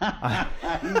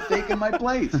 He's taking my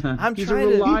place. He's a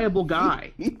reliable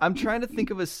guy. I'm trying to think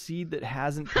of a seed that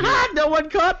hasn't. No one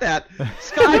caught that.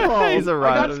 Skymall. He's a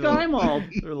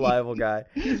reliable guy.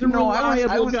 He's a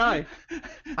reliable guy.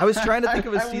 I was trying to think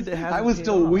of a seed that hasn't. I was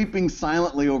still weeping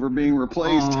silently over being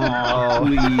replaced. Oh,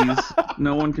 please.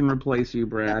 No one can replace you,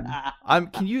 Brad.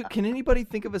 Can anybody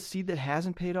think of a seed that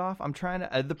hasn't paid off? I'm trying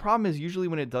to. The problem is usually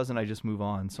when it doesn't, I just move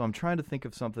on. So I'm trying to think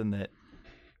of something that.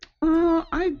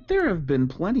 There have been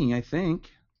plenty, I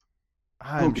think.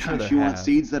 I'm sure you want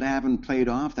seeds that haven't paid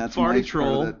off? That's Farty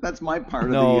Troll. That's my part of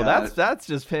the. No, that's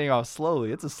just paying off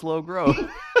slowly. It's a slow growth.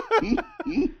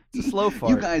 It's a slow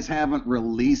fart. You guys haven't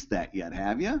released that yet,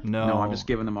 have you? No, I'm just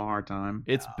giving them a hard time.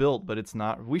 It's built, but it's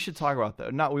not. We should talk about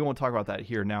that. We won't talk about that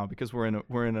here now because we're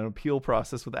in an appeal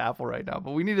process with Apple right now.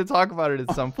 But we need to talk about it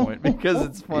at some point because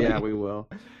it's funny. Yeah, we will.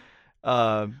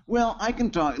 Well, I can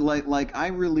talk like I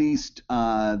released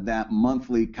that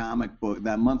monthly comic book,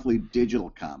 that monthly digital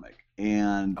comic,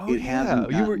 and it hasn't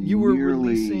gotten you were nearly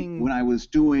releasing when I was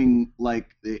doing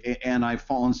and I've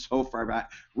fallen so far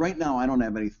back. Right now, I don't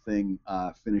have anything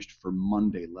finished for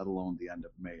Monday, let alone the end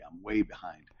of May. I'm way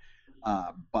behind.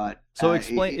 But so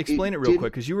explain it real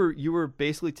quick, because you were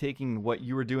basically taking what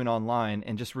you were doing online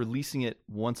and just releasing it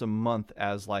once a month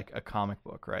as like a comic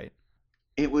book, right?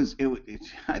 I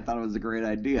thought it was a great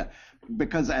idea,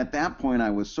 because at that point I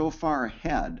was so far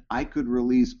ahead, I could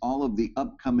release all of the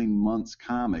upcoming month's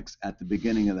comics at the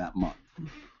beginning of that month.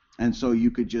 And so you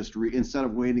could just instead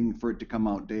of waiting for it to come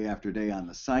out day after day on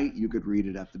the site, you could read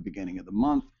it at the beginning of the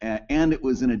month. And it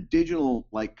was in a digital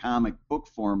like comic book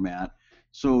format,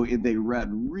 so they read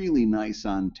really nice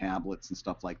on tablets and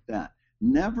stuff like that.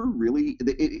 Never really,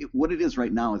 what it is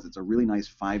right now is it's a really nice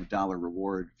 $5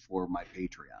 reward for my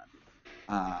Patreon.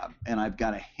 And I've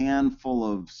got a handful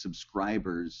of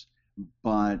subscribers,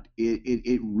 but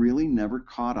it really never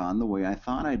caught on the way I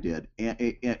thought I did,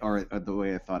 or the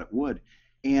way I thought it would.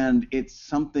 And it's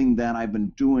something that I've been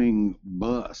doing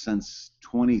since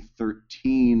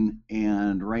 2013.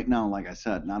 And right now, like I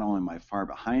said, not only am I far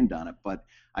behind on it, but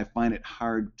I find it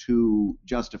hard to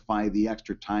justify the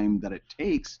extra time that it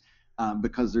takes.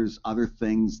 Because there's other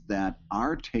things that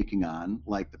are taking on,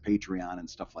 like the Patreon and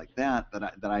stuff like that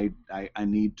I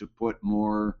need to put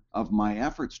more of my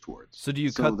efforts towards. So do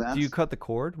you cut the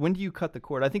cord? When do you cut the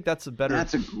cord? I think that's a great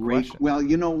question. Well,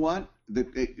 you know what?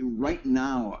 Right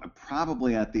now,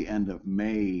 probably at the end of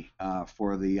May,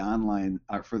 for the online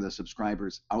for the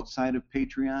subscribers outside of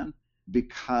Patreon,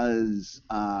 because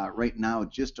right now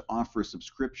just to offer a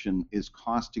subscription is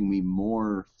costing me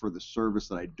more for the service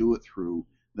that I do it through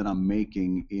that I'm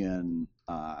making in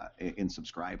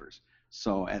subscribers.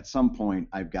 So at some point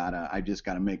I just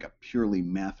gotta make a purely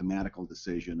mathematical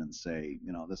decision and say,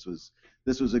 this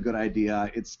was a good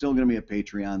idea. It's still gonna be a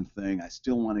Patreon thing. I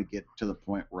still want to get to the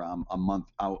point where I'm a month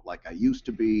out like I used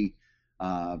to be.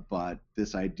 But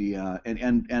this idea,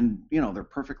 and they're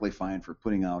perfectly fine for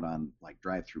putting out on like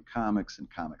Drive-Thru Comics and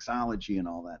Comixology and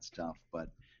all that stuff, but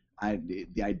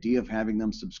the idea of having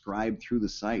them subscribe through the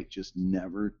site just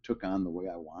never took on the way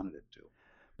I wanted it to.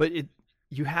 But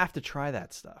you have to try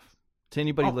that stuff. To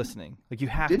anybody listening, like you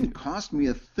have to. It didn't cost me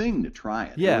a thing to try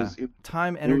it. Yeah,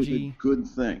 time, energy. It was a good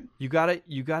thing. You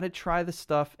gotta try the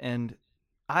stuff, and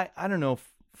I don't know.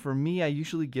 For me, I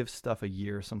usually give stuff a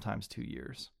year, sometimes 2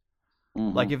 years.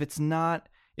 Mm-hmm. Like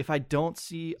if I don't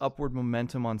see upward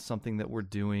momentum on something that we're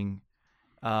doing,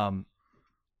 that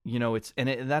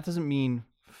doesn't mean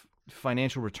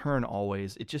financial return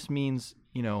always. It just means,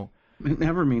 it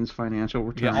never means financial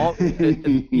return. Yeah,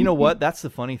 you know what? That's the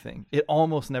funny thing. It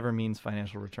almost never means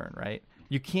financial return, right?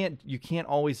 You can't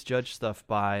always judge stuff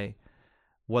by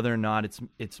whether or not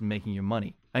it's making you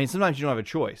money. I mean, sometimes you don't have a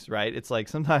choice, right? It's like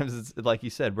sometimes it's like you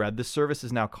said, Brad, this service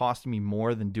is now costing me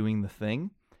more than doing the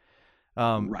thing.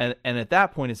 Right. And at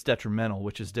that point it's detrimental,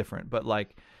 which is different. But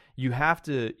like you have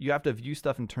to view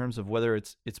stuff in terms of whether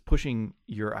it's pushing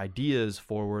your ideas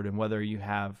forward and whether you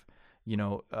have,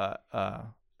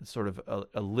 sort of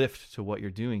a lift to what you're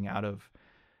doing out of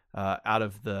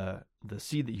the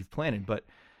seed that you've planted. But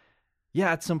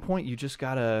yeah, at some point you just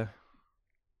gotta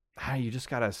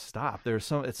stop.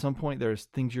 At some point there's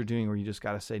things you're doing where you just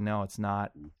gotta say, no, it's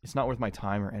not worth my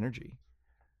time or energy.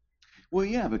 Well,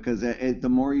 yeah, because the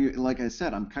more like I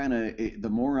said, the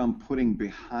more I'm putting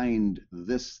behind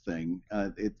this thing,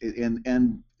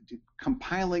 and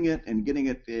compiling it and getting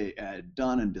it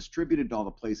done and distributed to all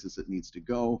the places it needs to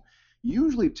go,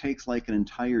 usually takes like an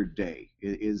entire day.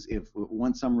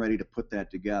 Once I'm ready to put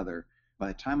that together, by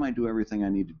the time I do everything I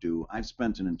need to do, I've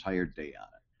spent an entire day on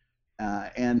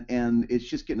it. And it's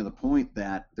just getting to the point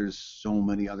that there's so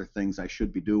many other things I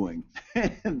should be doing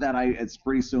that it's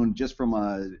pretty soon, just from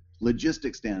a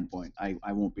logistic standpoint,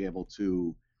 I won't be able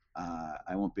to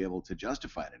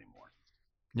justify it anymore.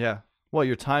 Yeah. Well,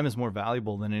 your time is more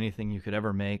valuable than anything you could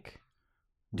ever make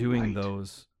doing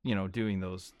those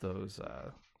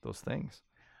things.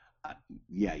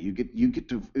 Yeah, you get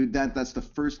to that. That's the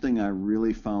first thing I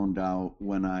really found out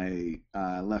when I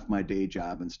left my day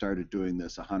job and started doing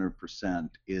this 100%,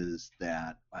 is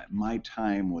that my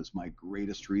time was my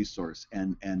greatest resource,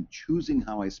 and choosing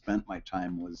how I spent my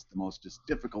time was the most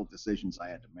difficult decisions I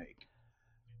had to make.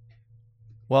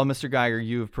 Well, Mr. Geiger,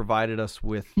 you have provided us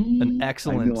with an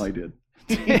excellent. I know I did.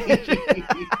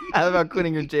 How about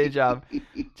quitting your day job?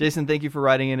 Jason, thank you for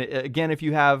writing in. Again, if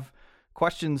you have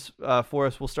questions for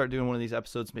us, we'll start doing one of these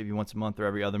episodes maybe once a month or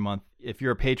every other month. If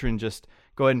you're a patron, just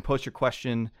go ahead and post your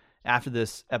question after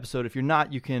this episode. If you're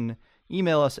not, you can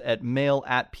email us at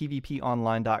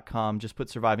mail@pvponline.com. Just put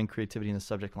Surviving Creativity in the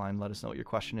subject line. Let us know what your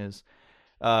question is.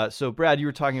 So, Brad, you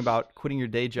were talking about quitting your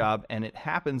day job, and it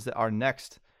happens that our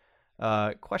next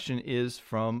question is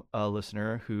from a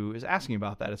listener who is asking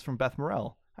about that. It's from Beth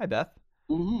Morell. Hi, Beth.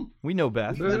 Mm-hmm. We know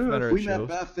Beth. We met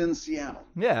Beth in Seattle.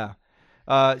 Yeah.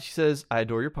 She says, I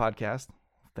adore your podcast.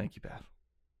 Thank you, Beth.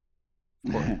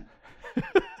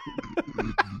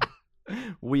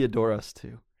 We adore us,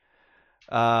 too.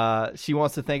 She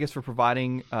wants to thank us for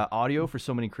providing audio for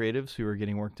so many creatives who are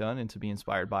getting work done and to be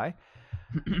inspired by.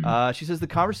 She says the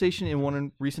conversation in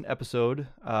one recent episode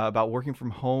about working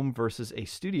from home versus a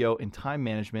studio and time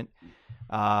management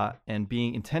and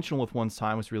being intentional with one's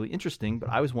time was really interesting, but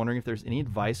I was wondering if there's any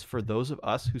advice for those of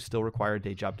us who still require a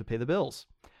day job to pay the bills.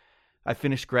 I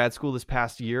finished grad school this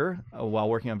past year while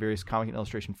working on various comic and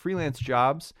illustration freelance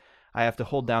jobs. I have to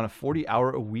hold down a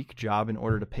 40-hour-a-week job in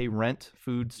order to pay rent,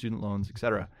 food, student loans,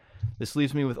 etc. This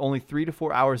leaves me with only 3 to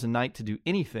 4 hours a night to do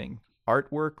anything: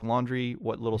 artwork, laundry,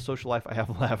 what little social life I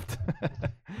have left,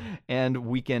 and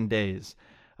weekend days.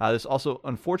 This also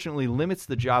unfortunately limits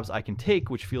the jobs I can take,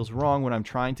 which feels wrong when I'm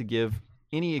trying to give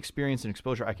any experience and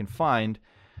exposure I can find.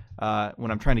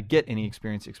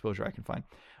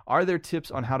 Are there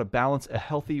tips on how to balance a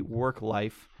healthy work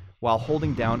life while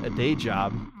holding down a day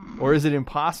job, or is it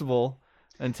impossible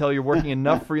until you're working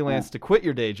enough freelance to quit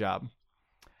your day job?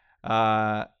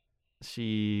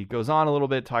 She goes on a little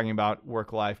bit talking about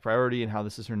work-life priority and how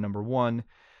this is her number one.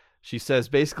 She says,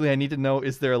 basically, I need to know,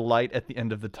 is there a light at the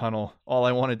end of the tunnel? All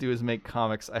I want to do is make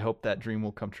comics. I hope that dream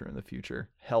will come true in the future.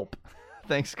 Help.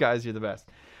 Thanks, guys. You're the best.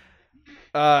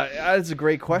 That's a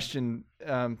great question.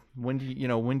 When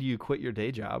do you quit your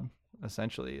day job?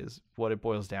 Essentially, is what it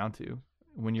boils down to.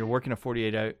 When you're working a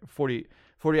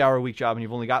 40-hour-a-week job and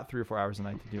you've only got 3 or 4 hours a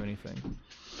night to do anything.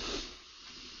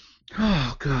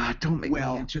 Oh God! Don't make me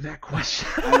answer that question.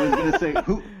 I was going to say,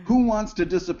 who wants to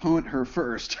disappoint her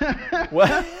first?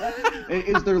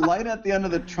 Is there light at the end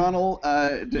of the tunnel?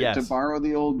 Yes. To borrow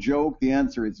the old joke, the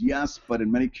answer is yes, but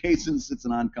in many cases, it's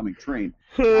an oncoming train.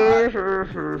 Here's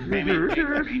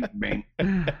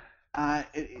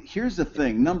the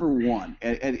thing. Number one,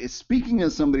 speaking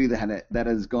as somebody that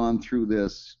has gone through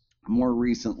this more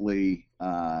recently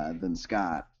than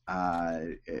Scott.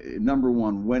 Number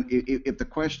one, if the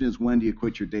question is when do you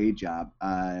quit your day job,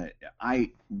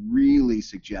 I really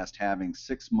suggest having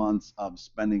 6 months of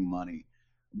spending money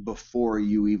before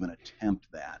you even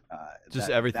attempt that.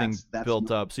 Everything that's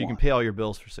built up, so you can pay all your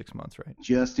bills for 6 months, right?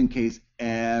 Just in case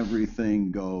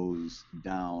everything goes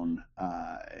down,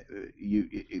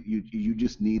 you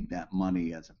just need that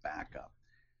money as a backup.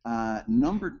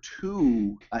 Number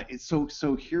two,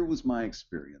 so here was my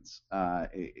experience.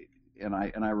 And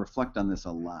I reflect on this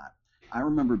a lot. I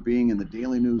remember being in the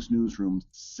Daily News newsroom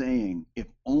saying, if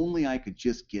only I could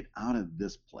just get out of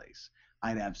this place,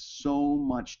 I'd have so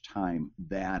much time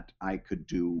that I could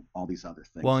do all these other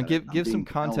things. Well, and give some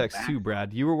context too,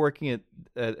 Brad. You were working at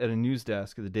a news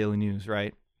desk at the Daily News,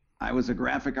 right? I was a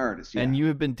graphic artist, yeah. And you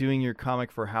have been doing your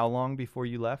comic for how long before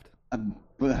you left?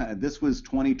 This was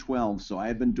 2012, so I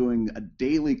had been doing a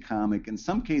daily comic, in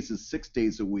some cases 6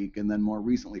 days a week, and then more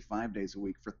recently 5 days a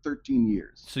week for 13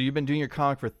 years. So you've been doing your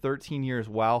comic for 13 years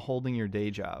while holding your day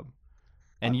job.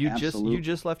 And you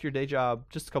just left your day job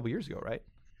just a couple years ago, right?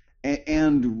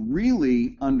 And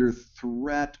really under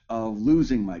threat of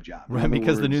losing my job. Right,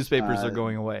 because the newspapers are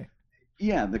going away.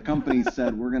 Yeah, the company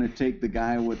said we're going to take the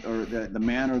guy or the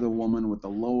man or the woman with the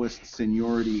lowest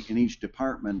seniority in each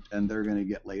department, and they're going to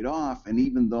get laid off. And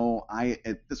even though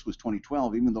this was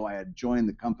 2012, even though I had joined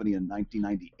the company in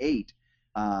 1998,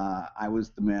 I was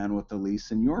the man with the least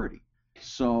seniority.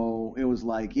 So it was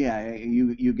like, yeah,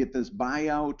 you get this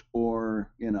buyout, or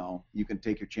you can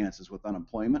take your chances with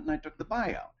unemployment, and I took the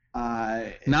buyout.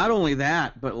 Not only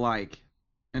that, but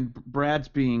and Brad's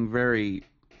being very.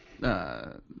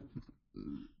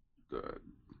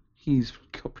 He's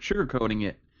sugarcoating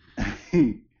it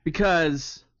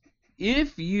because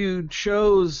if you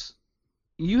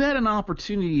had an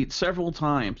opportunity several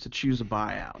times to choose a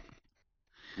buyout.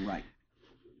 Right.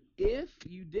 If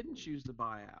you didn't choose the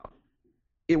buyout,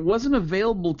 it wasn't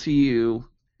available to you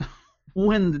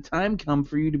when the time come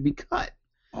for you to be cut.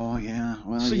 Oh yeah.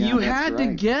 Well, so you had to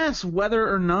guess whether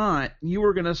or not you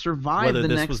were going to survive the next cut.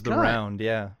 Whether this was the round,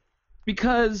 yeah.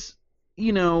 Because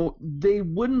they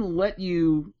wouldn't let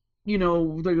you, they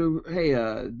go, hey,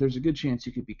 there's a good chance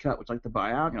you could be cut, which like the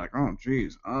buyout. And you're like, oh,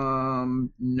 geez,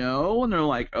 no. And they're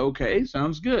like, okay,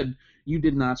 sounds good. You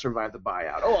did not survive the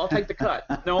buyout. Oh, I'll take the cut.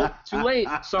 No, too late.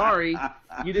 Sorry,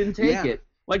 you didn't take it.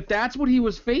 Like that's what he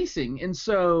was facing. And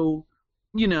so,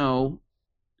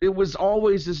 it was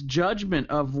always this judgment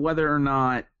of whether or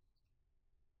not,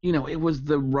 it was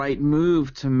the right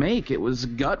move to make. It was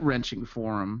gut-wrenching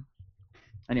for him.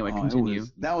 Anyway, continue.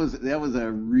 That was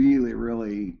a really,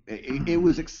 really. It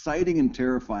was exciting and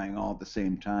terrifying all at the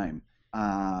same time. But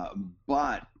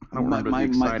I don't remember the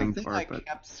exciting thing part. I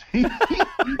kept saying,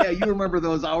 yeah, you remember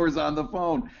those hours on the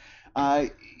phone.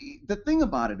 The thing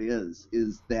about it is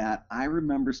that I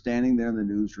remember standing there in the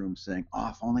newsroom saying, "Oh,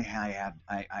 if only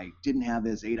I didn't have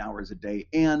this 8 hours a day."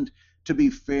 And to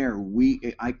be fair,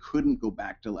 I couldn't go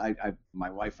back to. My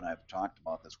wife and I have talked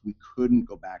about this. We couldn't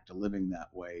go back to living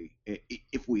that way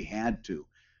if we had to.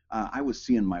 I was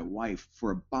seeing my wife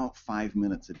for about 5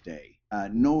 minutes a day,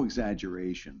 no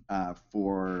exaggeration,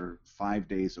 for 5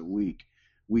 days a week.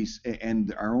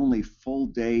 And our only full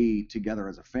day together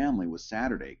as a family was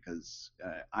Saturday, because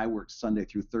I worked Sunday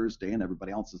through Thursday, and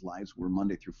everybody else's lives were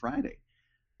Monday through Friday.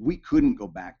 We couldn't go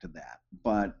back to that,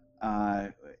 but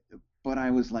I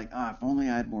was like, if only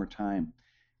I had more time.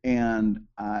 And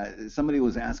somebody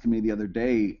was asking me the other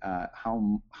day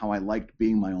how I liked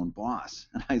being my own boss,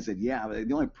 and I said, yeah.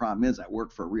 The only problem is I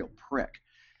work for a real prick,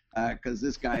 because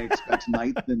this guy expects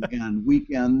nights and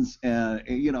weekends,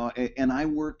 and I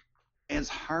work as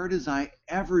hard as I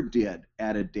ever did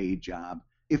at a day job,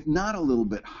 if not a little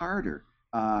bit harder.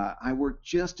 I work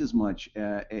just as much,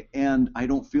 and I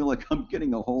don't feel like I'm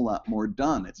getting a whole lot more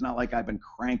done. It's not like I've been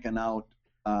cranking out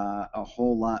a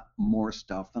whole lot more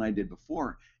stuff than I did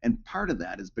before. And part of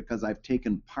that is because I've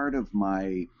taken part of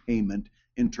my payment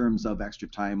in terms of extra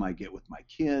time I get with my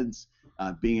kids,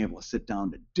 being able to sit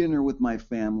down to dinner with my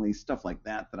family, stuff like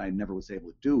that I never was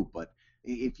able to do. But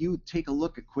if you take a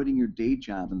look at quitting your day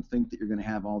job and think that you're going to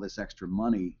have all this extra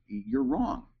money, you're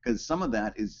wrong, because some of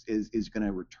that is going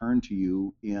to return to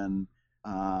you in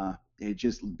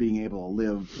just being able to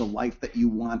live the life that you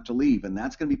want to live. And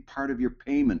that's going to be part of your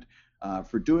payment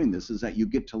for doing this, is that you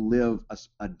get to live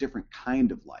a different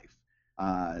kind of life.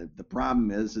 The problem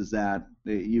is that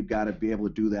you've got to be able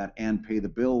to do that and pay the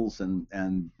bills,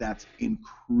 and that's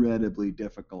incredibly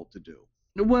difficult to do.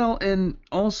 Well, and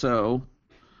also,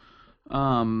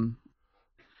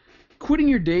 quitting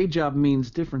your day job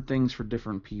means different things for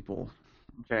different people,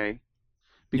 okay?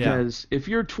 Because if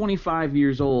you're 25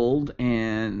 years old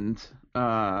and,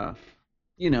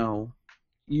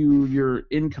 your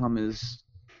income is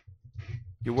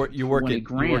you work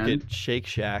at Shake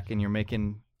Shack and you're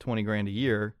making $20,000 a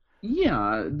year.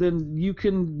 Yeah, then you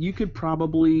could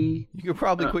probably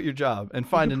quit your job and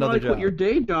find another job. Quit your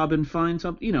day job and find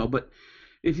something, but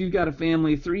if you've got a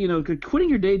family of 3, quitting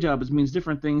your day job means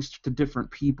different things to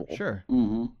different people. Sure.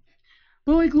 Mm-hmm.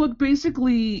 But look,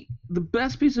 basically, the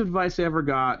best piece of advice I ever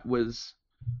got was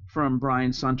from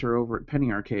Brian Sunter over at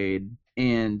Penny Arcade,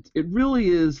 and it really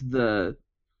is the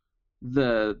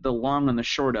long and the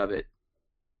short of it,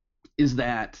 is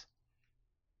that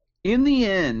in the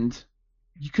end,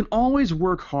 you can always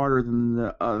work harder than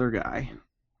the other guy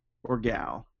or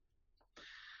gal.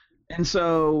 And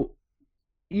so,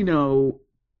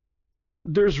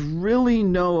 there's really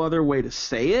no other way to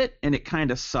say it, and it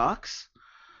kind of sucks.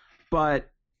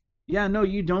 But,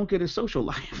 you don't get a social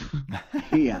life.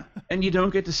 Yeah. And you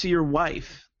don't get to see your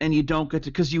wife, and you don't get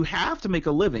to, because you have to make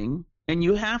a living, and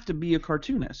you have to be a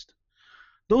cartoonist.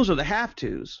 Those are the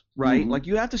have-tos, right? Mm-hmm. Like,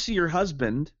 you have to see your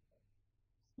husband,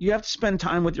 you have to spend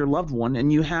time with your loved one,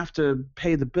 and you have to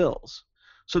pay the bills.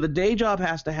 So the day job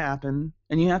has to happen,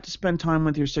 and you have to spend time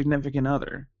with your significant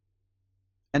other.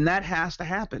 And that has to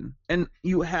happen. And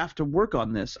you have to work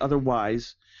on this,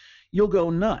 otherwise you'll go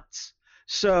nuts.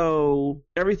 So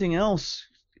everything else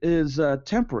is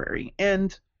temporary.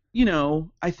 And,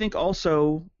 I think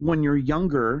also when you're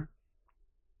younger,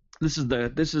 this is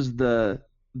the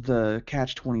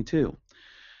catch-22.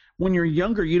 When you're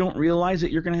younger, you don't realize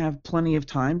that you're going to have plenty of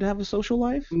time to have a social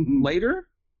life later.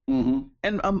 Mm-hmm.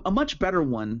 And a much better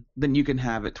one than you can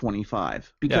have at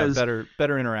 25. Because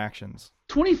better interactions.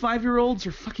 25-year-olds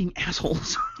are fucking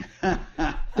assholes.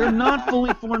 They're not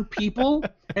fully formed people,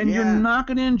 and you're not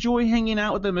going to enjoy hanging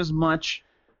out with them as much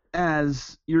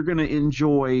as you're going to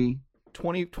enjoy.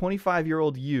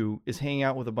 25-year-old you is hanging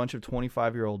out with a bunch of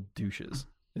 25-year-old douches,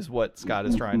 is what Scott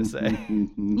is trying to say.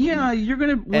 Yeah, you're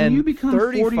going to, when you become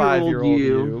 40-year-old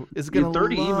you is going to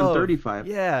 30, even 35.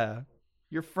 Yeah.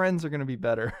 Your friends are going to be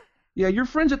better. Yeah, your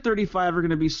friends at 35 are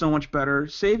going to be so much better.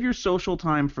 Save your social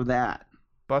time for that.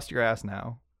 Bust your ass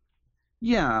now.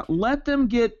 Yeah, let them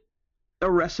get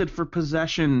arrested for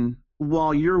possession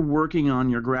while you're working on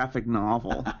your graphic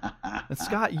novel. And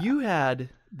Scott, you had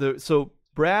so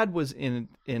Brad was in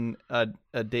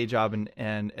a day job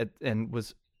and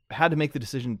had to make the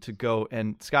decision to go,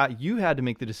 and Scott, you had to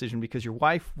make the decision because your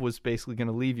wife was basically going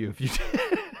to leave you if you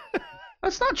did.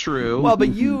 That's not true. Well,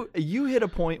 but you hit a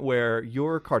point where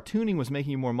your cartooning was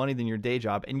making you more money than your day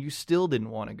job, and you still didn't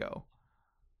want to go.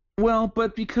 Well,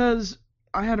 but because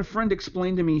I had a friend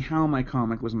explain to me how my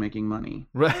comic was making money.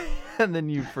 Right, and then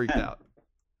you freaked out.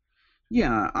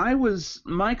 Yeah,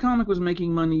 my comic was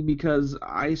making money because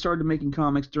I started making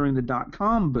comics during the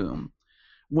 .com boom,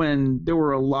 when there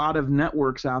were a lot of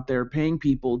networks out there paying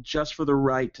people just for the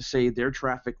right to say your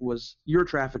traffic was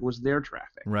their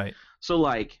traffic. Right. So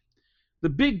like the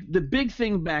big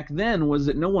thing back then was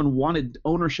that no one wanted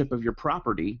ownership of your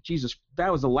property. Jesus,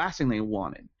 that was the last thing they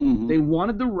wanted. Mm-hmm. They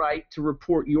wanted the right to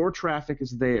report your traffic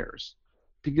as theirs,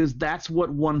 because that's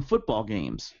what won football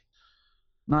games.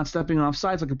 Not stepping off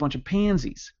sides like a bunch of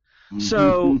pansies.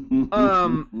 So,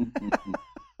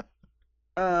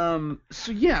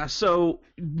 so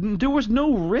there was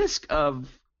no risk of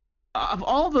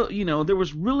all the, there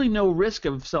was really no risk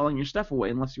of selling your stuff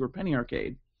away unless you were Penny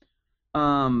Arcade.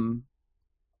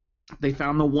 They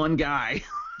found the one guy.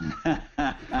 There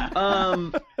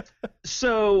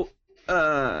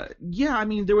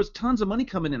was tons of money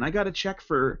coming in. I got a check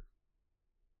for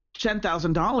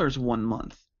 $10,000 one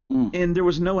month. And there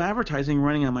was no advertising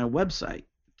running on my website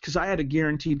because I had a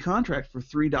guaranteed contract for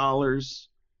 $3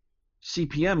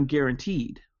 CPM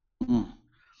guaranteed.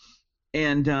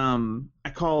 And I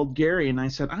called Gary and I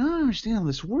said, I don't understand how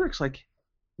this works. Like,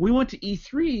 we went to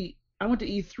E3. I went to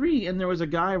E3 and there was a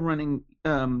guy running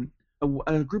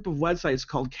a group of websites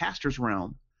called Caster's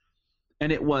Realm,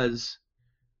 and it was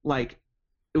like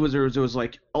there was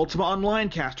like Ultima Online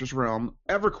Caster's Realm,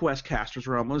 EverQuest Caster's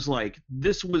Realm. It was like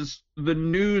this was the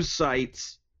news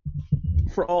sites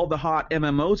for all the hot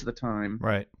MMOs at the time.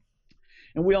 Right.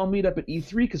 And we all meet up at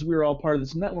E3 because we were all part of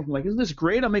this network. I'm like, isn't this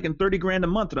great? I'm making $30,000 a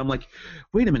month, and I'm like,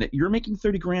 wait a minute, you're making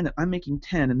 $30,000 and I'm making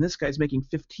 10, and this guy's making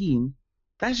 15.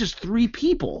 That's just 3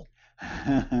 people.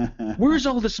 Where's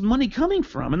all this money coming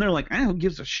from? And they're like, who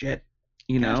gives a shit?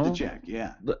 Cash the check,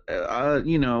 yeah.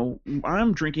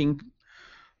 I'm drinking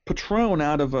Patron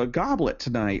out of a goblet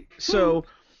tonight. So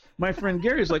my friend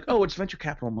Gary's like, it's venture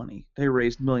capital money. They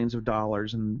raised millions of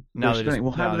dollars and now they're just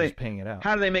paying it out.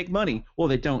 How do they make money? Well,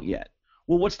 they don't yet.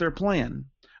 Well, what's their plan?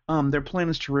 Their plan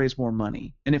is to raise more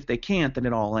money, and if they can't, then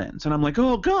it all ends. And I'm like,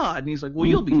 oh God! And he's like, well,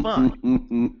 you'll be fine.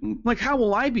 I'm like, how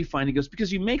will I be fine? He goes,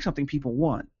 because you make something people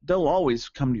want. They'll always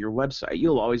come to your website.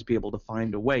 You'll always be able to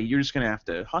find a way. You're just gonna have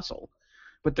to hustle.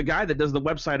 But the guy that does the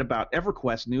website about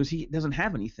EverQuest news, he doesn't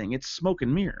have anything. It's smoke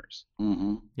and mirrors.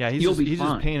 Mm-hmm. Yeah, he's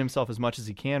just paying himself as much as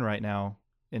he can right now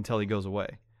until he goes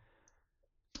away.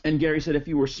 And Gary said if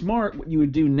you were smart, what you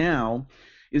would do now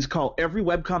is call every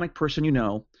webcomic person you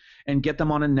know and get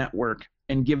them on a network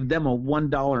and give them a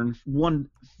 $1.50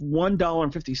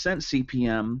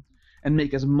 CPM and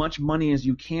make as much money as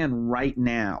you can right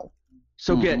now.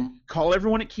 So call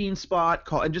everyone at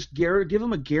KeenSpot, and just give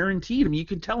them a guaranteed. I mean, you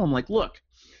can tell them, like, look,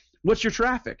 what's your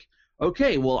traffic?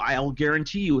 Okay, well, I'll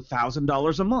guarantee you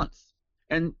 $1,000 a month.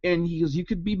 And he goes, you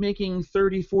could be making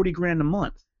 $30,000-$40,000 a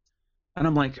month. And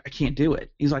I'm like, I can't do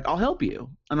it. He's like, I'll help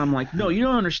you. And I'm like, no, you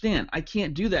don't understand. I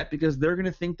can't do that because they're going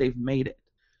to think they've made it.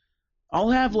 I'll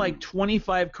have like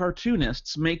 25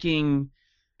 cartoonists making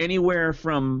anywhere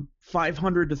from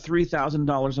 $500 to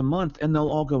 $3,000 a month, and they'll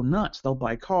all go nuts. They'll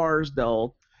buy cars.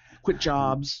 They'll quit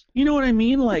jobs. You know what I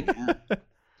mean? Like,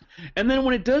 and then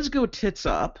when it does go tits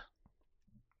up,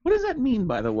 what does that mean,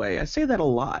 by the way? I say that a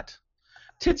lot.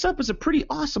 Tits up is a pretty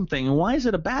awesome thing, and why is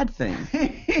it a bad thing?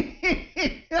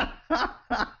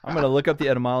 I'm going to look up the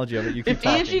etymology of it. You keep If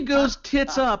talking. Angie goes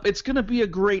tits up, it's going to be a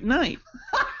great night.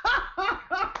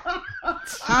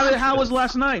 How was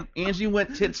last night? Angie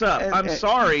went tits up. I'm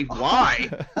sorry. Why?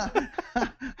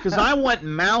 Because I went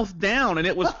mouth down, and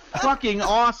it was fucking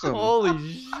awesome.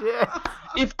 Holy shit.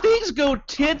 If things go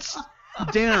tits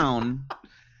down...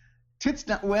 Tits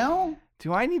down, well...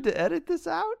 Do I need to edit this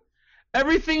out?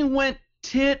 Everything went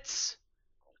tits...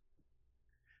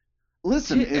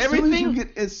 Listen, everything...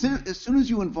 as soon as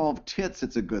you involve tits,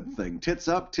 it's a good thing. Tits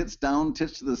up, tits down,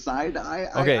 tits to the side.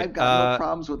 I've got no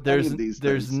problems with any of these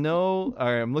there's things. All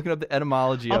right, I'm looking up the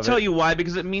etymology of it. I'll tell you why,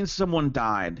 because it means someone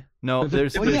died. No,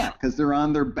 there's because they're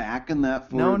on their back and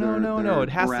that. No. It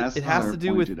has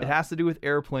to do with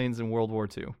airplanes in World War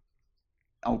II.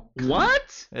 Oh,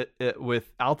 what?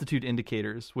 With altitude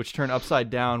indicators, which turn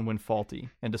upside down when faulty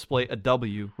and display a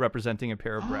W representing a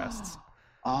pair of breasts.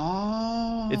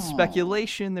 Oh. It's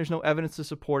speculation. There's no evidence to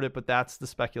support it, but that's the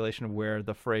speculation of where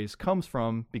the phrase comes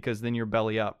from, because then you're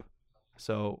belly up.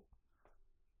 So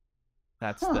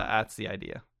that's the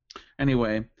idea.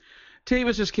 Anyway,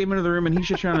 Tavis just came into the room, and he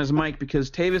should turn on his mic because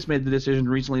Tavis made the decision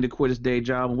recently to quit his day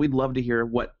job, and we'd love to hear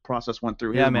what process went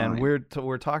through his mind.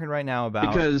 We're talking right now about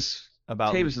because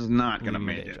about Tavis is not going to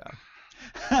leaving your make day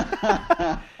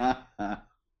it. job.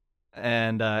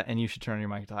 And you should turn on your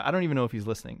mic. I don't even know if he's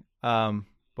listening. But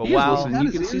He is while listening.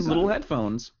 You can see little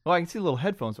headphones. well, I can see little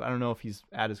headphones, but I don't know if he's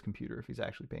at his computer, if he's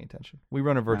actually paying attention. We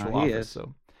run a virtual he office, is.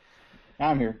 so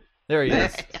I'm here. there he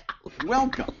is.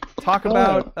 Welcome. Talk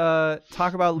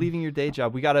about leaving your day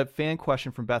job. We got a fan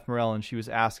question from Beth Morell, and she was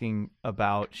asking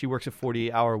about, she works a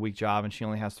 48-hour a week job, and she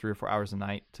only has 3 or 4 hours a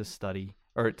night to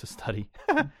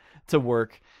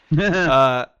work.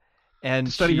 And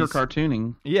Study her she's-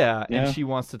 cartooning. Yeah, Yeah. and she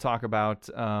wants to talk about,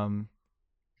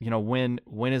 when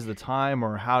is the time,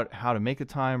 or how to make the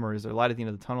time, or is there light at the end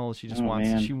of the tunnel? She just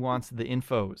wants the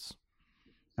infos.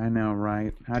 I know,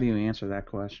 right? How do you answer that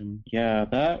question? Yeah,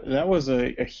 that was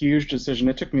a huge decision.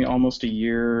 It took me almost a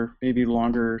year, maybe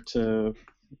longer, to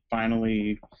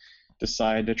finally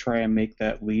decide to try and make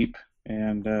that leap.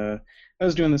 And I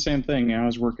was doing the same thing. I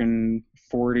was working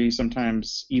 40,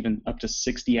 sometimes even up to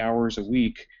 60 hours a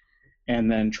week,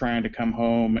 and then trying to come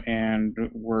home and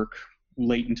work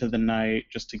late into the night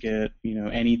just to get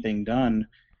anything done.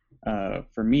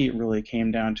 For me, it really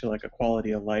came down to like a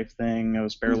quality of life thing. I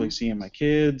was barely seeing my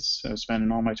kids. I was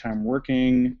spending all my time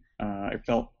working. I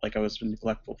felt like I was a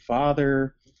neglectful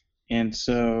father, and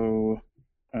so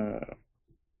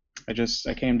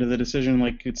I came to the decision,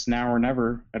 like, it's now or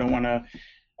never. I don't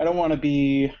want to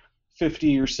be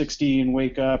 50 or 60 and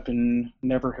wake up and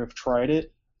never have tried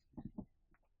it.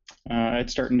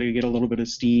 It's starting to get a little bit of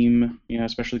steam,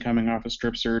 especially coming off of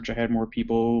Strip Search. I had more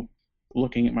people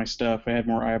looking at my stuff. I had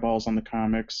more eyeballs on the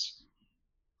comics.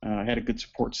 I had a good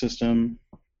support system,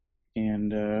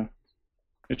 and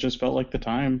it just felt like the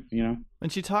time,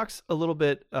 And she talks a little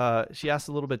bit, she asks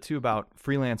a little bit too about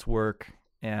freelance work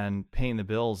and paying the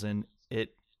bills. And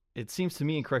it seems to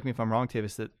me, and correct me if I'm wrong,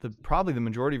 Tavis, that probably the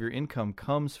majority of your income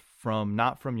comes from,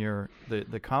 not from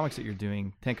the comics that you're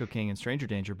doing, Tenko King and Stranger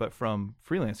Danger, but from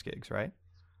freelance gigs, right?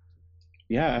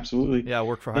 Yeah, absolutely. Yeah,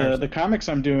 work for hire. The comics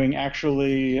I'm doing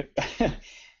actually,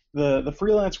 the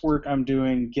freelance work I'm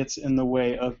doing gets in the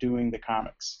way of doing the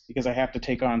comics, because I have to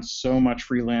take on so much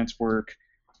freelance work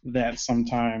that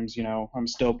sometimes, I'm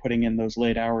still putting in those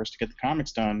late hours to get the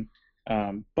comics done.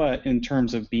 But in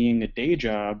terms of being a day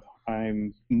job,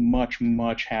 I'm much,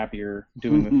 much happier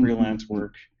doing the freelance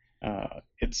work.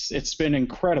 It's been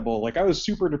incredible. Like, I was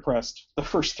super depressed the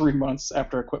first 3 months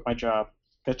after I quit my job.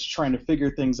 Just trying to figure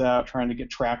things out, trying to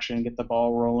get traction, get the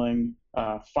ball rolling.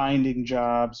 Finding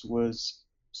jobs was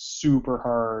super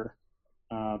hard.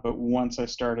 But once I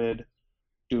started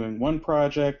doing one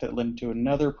project, that led into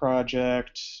another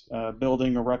project,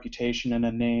 building a reputation and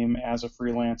a name as a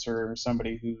freelancer,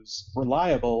 somebody who's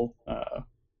reliable,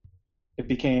 it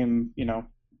became,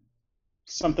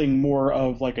 something more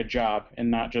of like a job,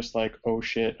 and not just like, oh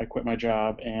shit, I quit my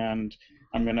job and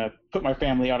I'm going to put my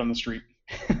family out on the street.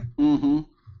 Mm-hmm.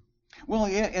 Well,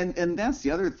 yeah, and that's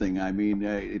the other thing. I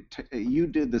mean, you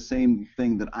did the same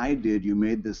thing that I did. You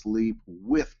made this leap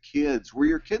with kids. Were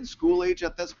your kids school age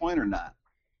at this point or not?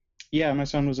 Yeah, my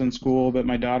son was in school, but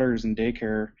my daughter's in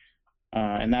daycare.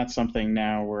 And that's something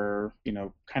now where,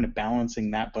 kind of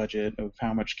balancing that budget of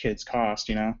how much kids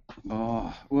cost,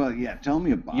 Oh, well, yeah, tell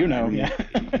me about it. Yeah.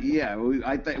 Yeah,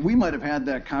 we might have had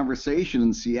that conversation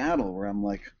in Seattle where I'm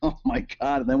like, oh my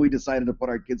God, and then we decided to put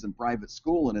our kids in private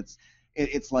school, and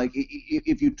it's like,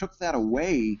 if you took that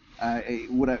away,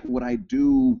 what I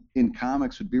do in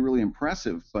comics would be really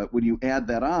impressive, but when you add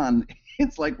that on,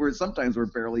 it's like sometimes we're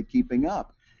barely keeping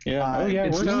up. Yeah.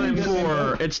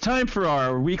 It's time for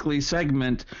our weekly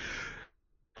segment.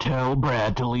 Tell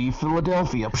Brad to leave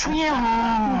Philadelphia.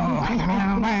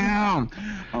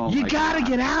 You gotta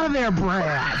get out of there,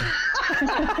 Brad.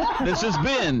 This has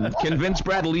been Convince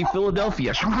Brad to leave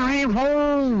Philadelphia.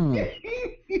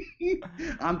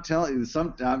 I'm telling you,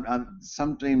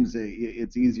 sometimes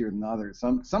it's easier than others.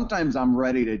 Sometimes I'm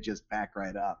ready to just pack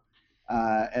right up.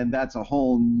 And that's a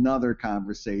whole nother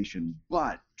conversation.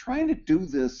 But trying to do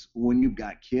this when you've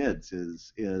got kids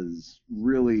is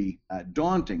really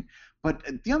daunting.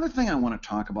 But the other thing I want to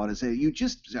talk about is that you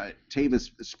just, Tavis,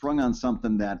 sprung on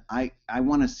something that I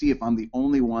want to see if I'm the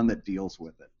only one that deals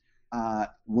with it.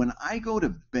 When I go to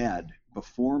bed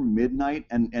before midnight,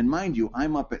 and mind you,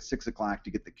 I'm up at 6 o'clock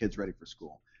to get the kids ready for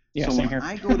school. Yeah, so same when here.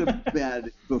 I go to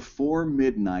bed before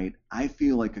midnight, I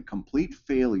feel like a complete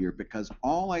failure because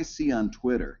all I see on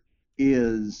Twitter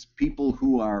is people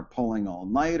who are pulling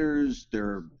all-nighters,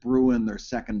 they're brewing their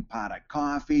second pot of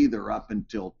coffee, they're up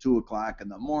until 2 o'clock in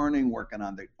the morning working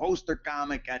on the poster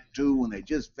comic at 2 when they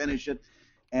just finish it.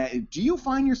 Do you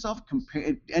find yourself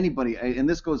anybody, and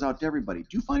this goes out to everybody, do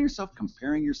you find yourself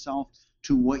comparing yourself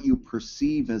to what you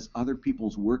perceive as other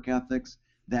people's work ethics?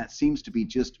 that seems to be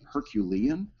just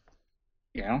Herculean.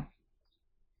 Yeah.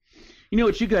 You know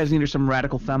what you guys need are some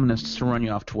radical feminists to run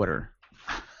you off Twitter.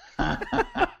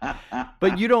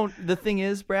 But you don't. The thing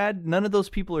is, Brad, none of those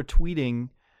people are tweeting.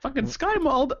 Fucking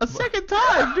SkyMauled a second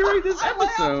time during this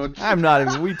episode. I'm not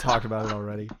even. We talked about it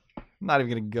already. I'm not even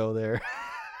gonna go there.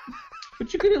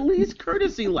 But you could at least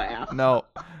courtesy laugh. No,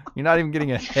 you're not even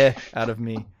getting a heh out of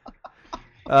me.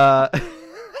 No,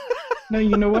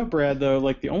 you know what, Brad? Though,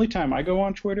 like the only time I go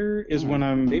on Twitter is when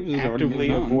I'm David's already actively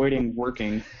moved on. avoiding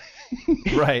working.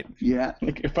 Right. Yeah.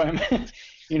 Like if I'm,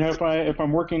 if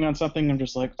I'm working on something, I'm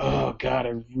just like, oh God,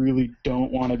 I really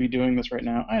don't want to be doing this right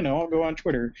now. I know, I'll go on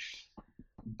Twitter.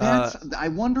 I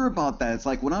wonder about that. It's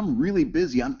like when I'm really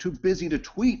busy, I'm too busy to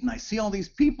tweet, and I see all these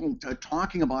people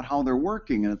talking about how they're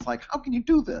working, and it's like, how can you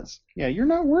do this? Yeah, you're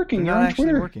not working. They're You're not on actually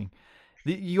Twitter. working.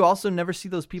 You also never see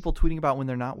those people tweeting about when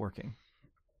they're not working.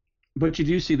 But you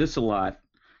do see this a lot.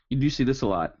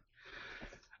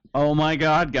 Oh my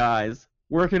God, guys.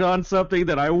 Working on something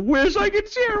that I wish I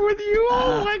could share with you.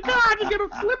 Oh my God, you're going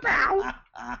to flip out.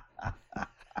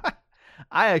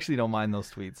 I actually don't mind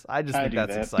those tweets. I just think do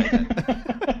that's that. excitement.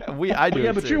 I do. Yeah,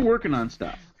 it but too. you're working on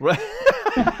stuff.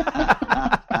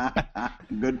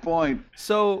 Good point.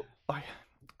 So,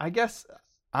 I guess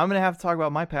I'm gonna have to talk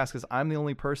about my past because I'm the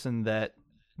only person that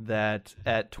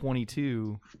at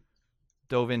 22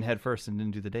 dove in headfirst and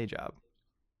didn't do the day job.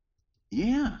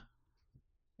 Yeah.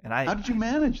 And How did you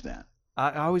manage that?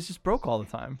 I was just broke all the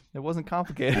time. It wasn't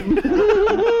complicated.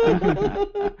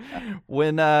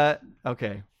 When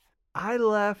okay, I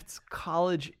left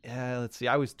college. Let's see,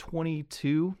 I was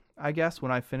 22, I guess,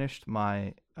 when I finished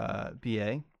my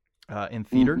BA in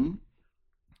theater. Mhm.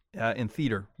 In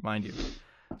theater, mind you.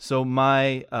 So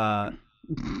my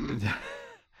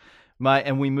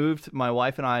and we moved. My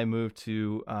wife and I moved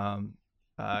to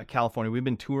California. We've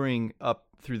been touring up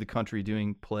through the country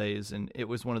doing plays, and it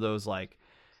was one of those like.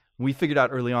 We figured out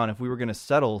early on if we were going to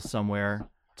settle somewhere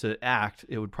to act,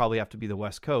 it would probably have to be the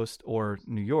West Coast or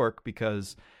New York,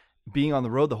 because being on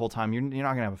the road the whole time, you're not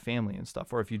going to have a family and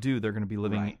stuff. Or if you do, they're going to be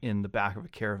living in the back of a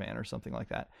caravan or something like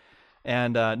that.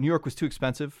 And New York was too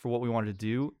expensive for what we wanted to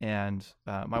do. And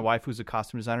my wife, who's a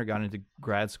costume designer, got into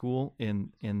grad school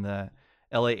in the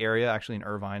LA area, actually in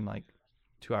Irvine, like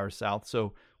 2 hours south.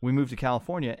 So we moved to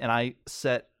California, and I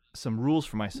set some rules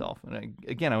for myself. And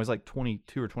I was like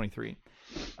 22 or 23.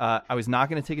 I was not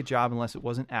going to take a job unless it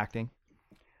wasn't acting.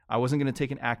 I wasn't going to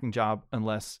take an acting job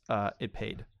unless it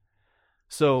paid.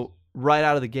 So right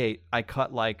out of the gate, I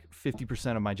cut like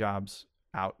 50% of my jobs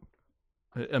out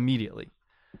immediately.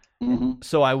 Mhm.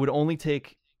 So I would only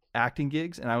take acting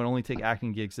gigs, and I would only take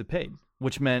acting gigs that paid,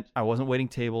 which meant I wasn't waiting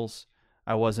tables.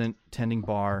 I wasn't tending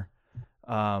bar,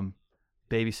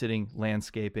 babysitting,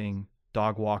 landscaping,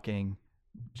 dog walking,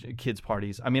 kids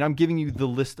parties. I mean, I'm giving you the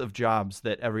list of jobs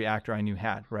that every actor I knew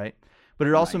had, right? But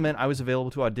it also meant I was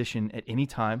available to audition at any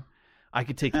time. I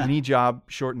could take any job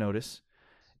short notice.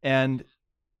 And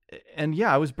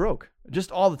yeah, I was broke. Just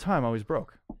all the time I was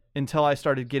broke until I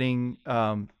started getting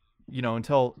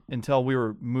until we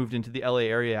were moved into the LA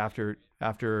area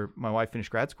after my wife finished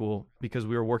grad school, because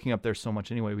we were working up there so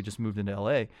much anyway. We just moved into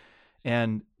LA.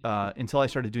 And until I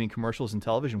started doing commercials and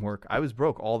television work, I was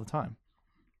broke all the time.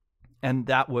 And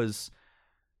that was,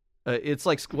 it's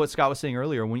like what Scott was saying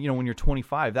earlier. When you're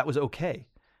 25, that was okay.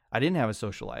 I didn't have a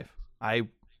social life. I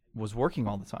was working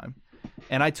all the time,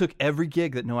 and I took every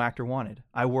gig that no actor wanted.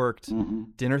 I worked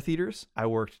dinner theaters. I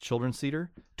worked children's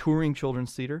theater, touring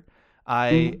children's theater.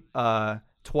 I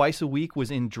twice a week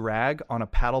was in drag on a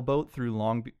paddle boat through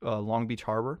Long Beach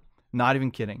Harbor. Not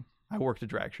even kidding. I worked a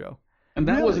drag show, And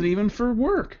that wasn't even for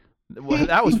work. Well,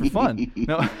 that was for fun.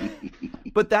 No,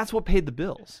 but that's what paid the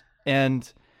bills.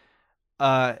 And,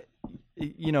 I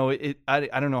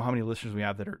don't know how many listeners we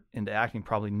have that are into acting,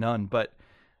 probably none, but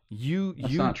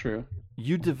That's not true.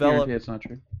 You develop, It's not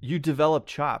true. you develop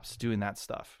chops doing that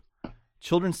stuff.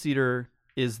 Children's theater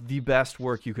is the best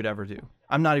work you could ever do.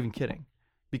 I'm not even kidding,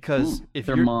 because if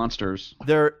They're monsters.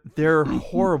 they're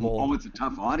horrible. Oh, it's a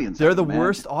tough audience. They're I the imagine.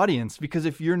 worst audience, because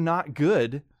if you're not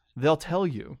good, they'll tell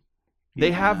you.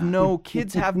 They have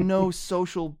kids have no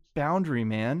social boundary,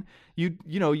 man.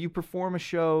 You perform a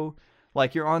show,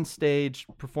 like you're on stage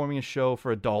performing a show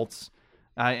for adults.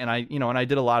 I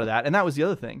did a lot of that. And that was the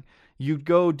other thing. You'd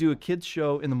go do a kids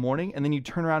show in the morning, and then you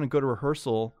turn around and go to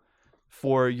rehearsal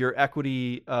for your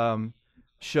equity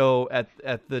show at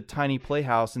the tiny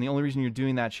playhouse. And the only reason you're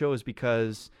doing that show is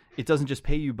because it doesn't just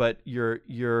pay you, but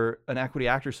you're an equity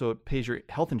actor, so it pays your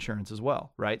health insurance as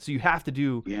well, right? So you have to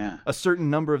do a certain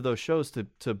number of those shows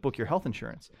to book your health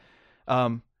insurance.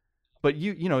 But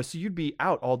so you'd be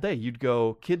out all day. You'd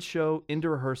go kids show into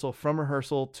rehearsal, from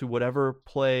rehearsal to whatever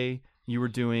play you were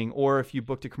doing, or if you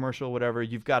booked a commercial, whatever,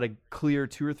 you've got to clear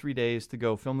 2 or 3 days to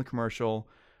go film the commercial,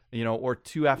 or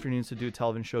 2 afternoons to do a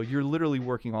television show. You're literally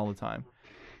working all the time.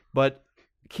 But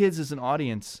kids as an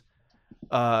audience,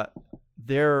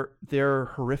 they're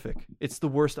horrific. It's the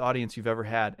worst audience you've ever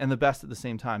had, and the best at the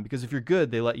same time, because if you're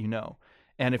good, they let you know.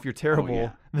 And if you're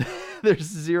terrible, there's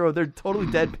zero. They're totally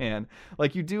deadpan.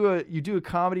 Like you do a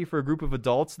comedy for a group of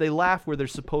adults, they laugh where they're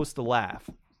supposed to laugh.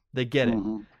 They get it.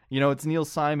 It's Neil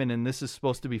Simon, and this is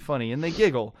supposed to be funny, and they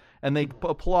giggle and they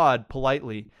applaud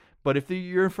politely. But if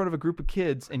you're in front of a group of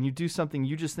kids and you do something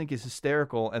you just think is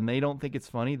hysterical and they don't think it's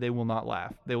funny, they will not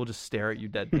laugh. They will just stare at you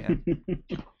deadpan.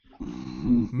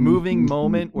 Moving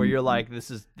moment where you're like, this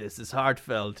is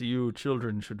heartfelt. You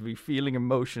children should be feeling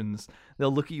emotions.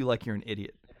 They'll look at you like you're an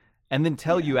idiot, and then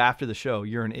tell you after the show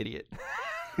you're an idiot.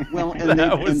 Well,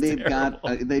 and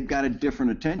they've got a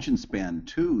different attention span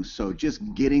too. So just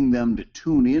getting them to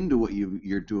tune into what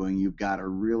you're doing, you've got to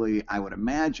really, I would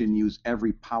imagine, use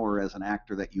every power as an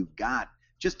actor that you've got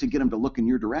just to get them to look in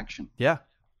your direction. Yeah.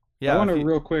 I want to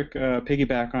real quick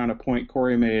piggyback on a point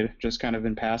Corey made, just kind of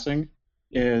in passing,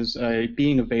 is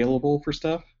being available for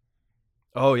stuff.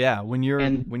 Oh yeah, when you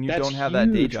don't have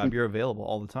that day job, you're available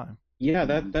all the time. Yeah,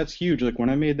 that's huge. Like when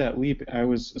I made that leap, I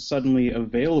was suddenly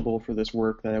available for this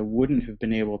work that I wouldn't have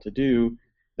been able to do.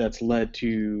 That's led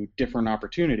to different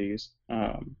opportunities.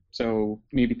 So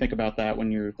maybe think about that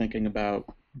when you're thinking about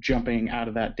jumping out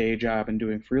of that day job and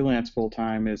doing freelance full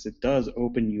time. Is it does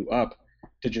open you up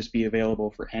to just be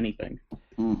available for anything.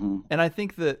 And I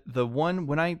think that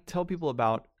when I tell people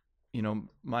about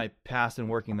my past and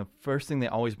working, the first thing they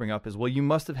always bring up is, well, you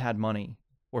must have had money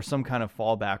or some kind of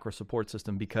fallback or support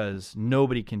system, because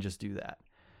nobody can just do that.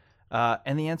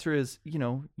 And the answer is,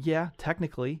 yeah,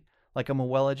 technically, like I'm a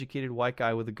well-educated white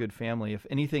guy with a good family. If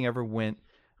anything ever went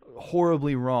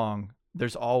horribly wrong, there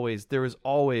is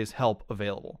always help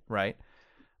available, right?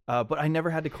 But I never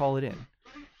had to call it in.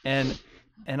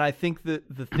 And I think that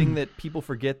the thing that people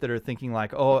forget that are thinking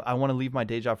like, oh, I want to leave my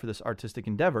day job for this artistic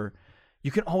endeavor,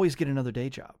 you can always get another day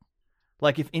job.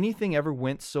 Like if anything ever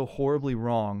went so horribly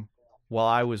wrong while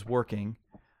I was working,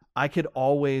 I could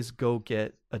always go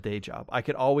get a day job. I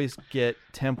could always get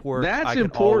temp work. That's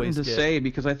important to say,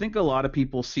 because I think a lot of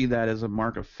people see that as a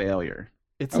mark of failure.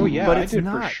 But I it's did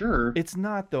not. for sure. It's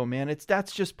not though, man.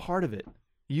 That's just part of it.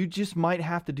 You just might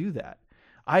have to do that.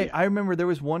 I remember there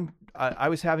was I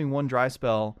was having one dry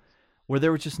spell where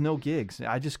there was just no gigs.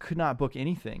 I just could not book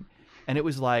anything. And it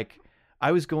was like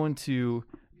I was going to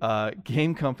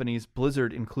game companies,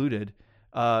 Blizzard included,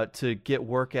 to get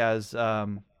work as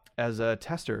a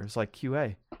tester, as like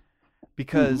QA,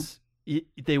 because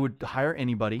they would hire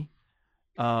anybody.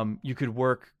 You could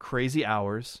work crazy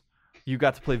hours. You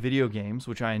got to play video games,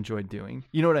 which I enjoyed doing.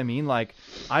 You know what I mean? Like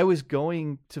I was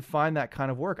going to find that kind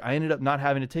of work. I ended up not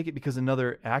having to take it because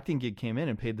another acting gig came in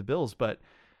and paid the bills. But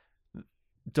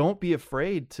don't be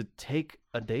afraid to take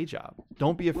a day job.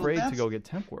 Don't be afraid to go get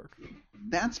temp work.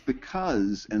 That's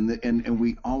because, and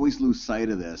we always lose sight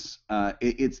of this.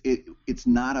 It's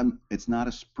not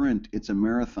a sprint. It's a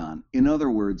marathon. In other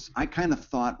words, I kind of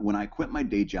thought when I quit my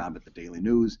day job at the Daily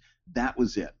News, that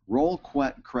was it. Roll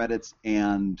credits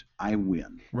and I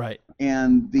win. Right.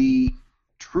 And the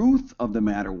truth of the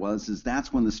matter is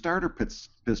that's when the starter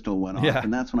pistol went off,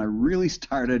 and that's when I really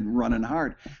started running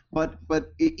hard. But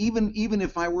even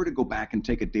if I were to go back and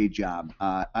take a day job,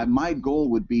 my goal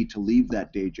would be to leave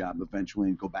that day job eventually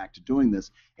and go back to doing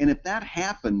this. And if that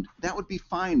happened, that would be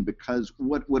fine, because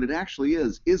what it actually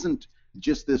isn't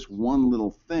just this one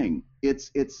little thing.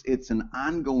 It's an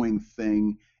ongoing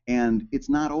thing. And it's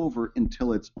not over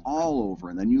until it's all over.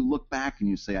 And then you look back and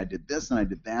you say, I did this and I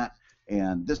did that,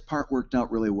 and this part worked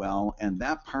out really well, and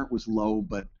that part was low,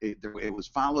 but it was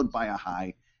followed by a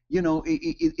high.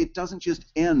 It doesn't just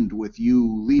end with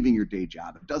you leaving your day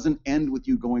job. It doesn't end with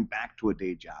you going back to a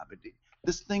day job.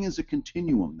 This thing is a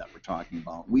continuum that we're talking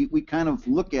about. We kind of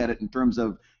look at it in terms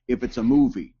of if it's a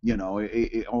movie,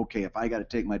 okay, if I got to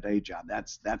take my day job,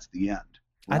 that's the end.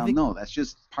 Well, no, that's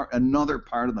just another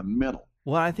part of the middle.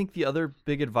 Well, I think the other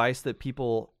big advice that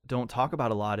people don't talk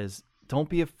about a lot is don't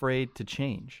be afraid to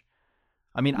change.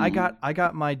 I mean, I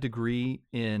got my degree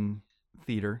in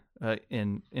theater,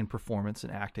 in performance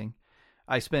and acting.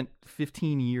 I spent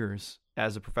 15 years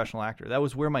as a professional actor. That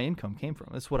was where my income came from.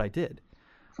 That's what I did.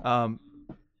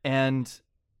 And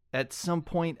at some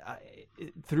point,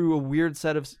 through a weird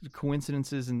set of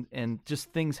coincidences and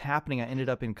just things happening, I ended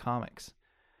up in comics.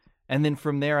 And then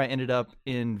from there, I ended up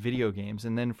in video games.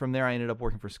 And then from there, I ended up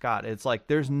working for Scott. It's like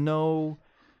there's no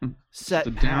set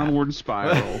It's a path. downward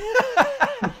spiral.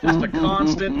 Just a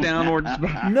constant downward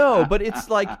spiral. No, but it's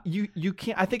like you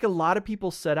can't. I think a lot of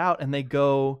people set out and they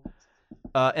go,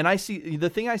 and I see the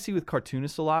thing I see with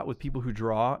cartoonists a lot with people who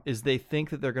draw is they think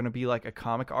that they're going to be like a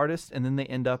comic artist, and then they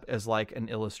end up as like an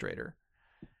illustrator.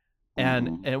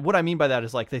 And what I mean by that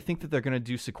is like they think that they're going to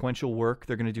do sequential work,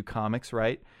 they're going to do comics,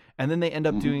 right? And then they end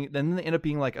up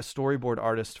being like a storyboard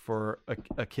artist for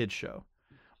a kid's show,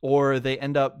 or they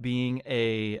end up being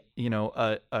an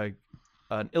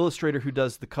illustrator who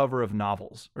does the cover of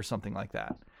novels or something like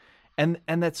that. And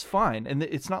that's fine. And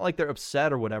it's not like they're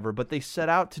upset or whatever, but they set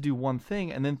out to do one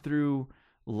thing, and then through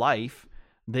life,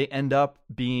 they end up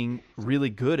being really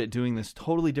good at doing this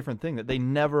totally different thing that they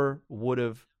never would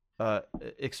have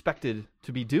expected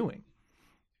to be doing.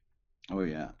 Oh,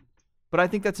 yeah. But I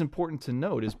think that's important to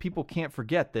note is people can't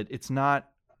forget that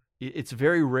it's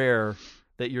very rare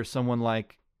that you're someone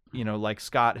like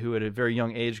Scott, who at a very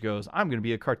young age goes, I'm going to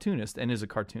be a cartoonist, and is a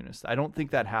cartoonist. I don't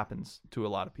think that happens to a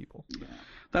lot of people. Yeah.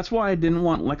 That's why I didn't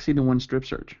want Lexi to win Strip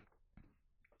Search.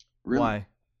 Really? Why?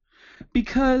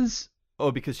 Because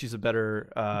she's a better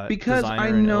because designer I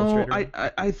and know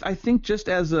illustrator? I think just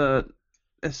as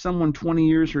someone 20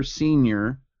 years her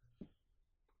senior,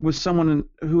 with someone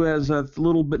who has a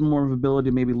little bit more of ability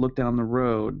to maybe look down the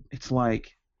road, it's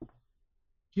like,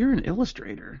 you're an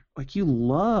illustrator. Like, you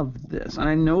love this. And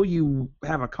I know you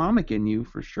have a comic in you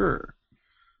for sure.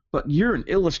 But you're an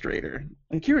illustrator.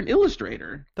 Like, you're an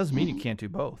illustrator. Doesn't mean you can't do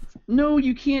both. No,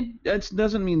 you can't. That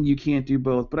doesn't mean you can't do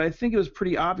both. But I think it was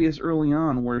pretty obvious early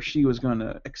on where she was going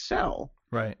to excel.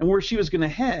 Right. And where she was going to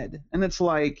head. And it's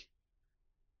like,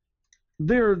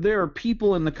 there are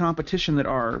people in the competition that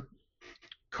are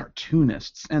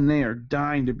cartoonists. And they are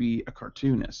dying to be a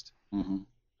cartoonist. Mm-hmm.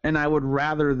 And I would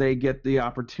rather they get the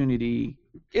opportunity.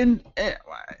 And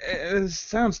it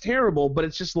sounds terrible, but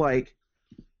it's just like,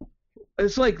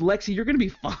 Lexi, you're going to be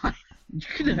fine.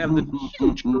 You're going to have the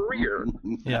huge career.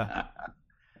 Yeah.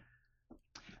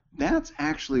 That's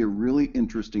actually a really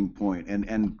interesting point.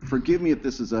 And forgive me if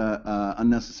this is a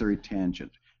unnecessary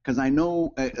tangent, because I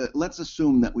know, let's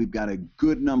assume that we've got a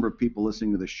good number of people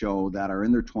listening to the show that are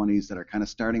in their 20s, that are kind of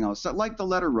starting out, so like the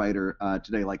letter writer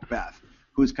today, like Beth,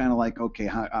 who's kind of like, okay,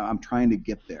 I'm trying to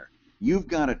get there. You've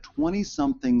got a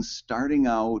 20-something starting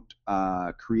out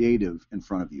creative in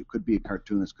front of you. Could be a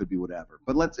cartoonist, could be whatever.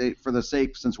 But let's say, for the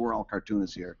sake, since we're all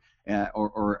cartoonists here,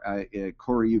 or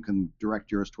Corey, you can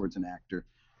direct yours towards an actor.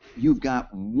 You've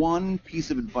got one piece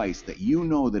of advice that you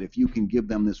know that if you can give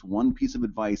them this one piece of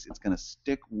advice, it's going to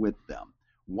stick with them.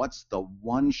 What's the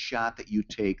one shot that you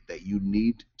take that you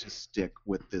need to stick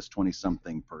with this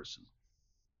 20-something person?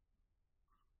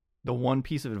 The one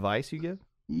piece of advice you give?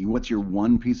 What's your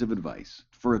one piece of advice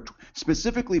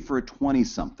specifically for a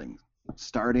 20-something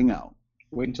starting out?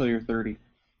 Wait until you're 30.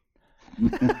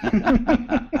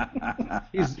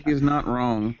 He's not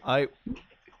wrong.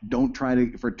 Don't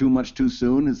try for too much too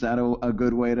soon. Is that a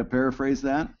good way to paraphrase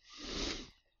that?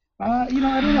 I don't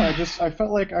know. I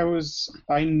felt like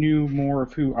I knew more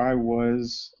of who I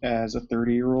was as a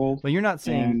 30-year-old. Well, you're not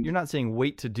saying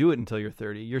wait to do it until you're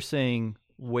 30. You're saying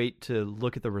wait to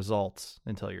look at the results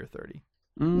until you're 30.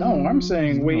 No, I'm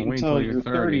saying wait until you're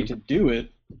 30 to do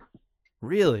it.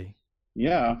 Really?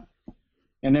 Yeah.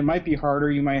 And it might be harder.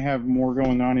 You might have more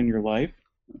going on in your life,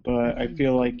 but I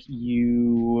feel like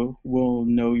you will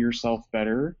know yourself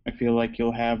better. I feel like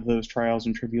you'll have those trials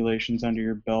and tribulations under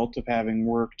your belt of having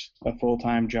worked a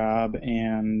full-time job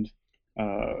and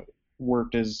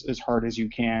worked as hard as you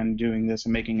can doing this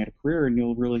and making it a career, and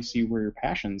you'll really see where your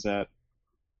passion's at.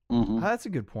 Mm-hmm. That's a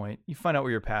good point. You find out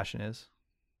where your passion is.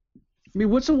 I mean,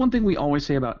 what's the one thing we always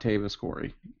say about Tavis,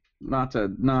 Corey? Not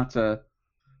to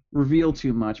reveal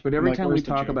too much, but every time we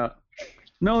talk about,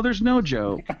 no, there's no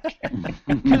joke.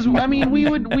 Because I mean, we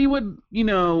would,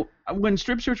 when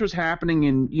Strip Search was happening,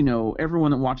 and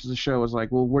everyone that watches the show was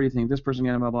like, well, what do you think? This person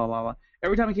gonna blah blah blah blah.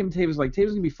 Every time I came to Tavis, like,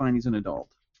 Tavis gonna be fine. He's an adult.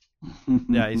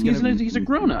 Yeah, he's a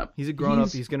grown up. He's a grown up.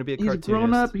 He's gonna be a cartoonist. He's a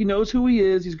grown up. He knows who he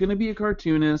is. He's gonna be a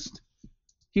cartoonist.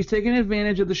 He's taking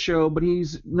advantage of the show, but he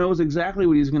knows exactly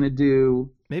what he's going to do.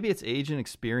 Maybe it's age and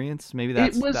experience. Maybe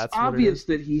that's it was that's obvious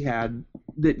what it is. That he had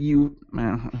that you.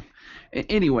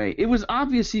 Anyway, it was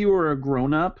obvious you were a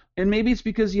grown up, and maybe it's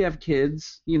because you have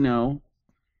kids, and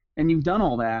you've done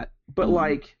all that. But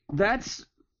like that's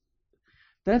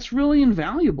really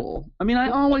invaluable. I mean, I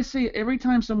always say every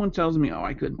time someone tells me, "Oh,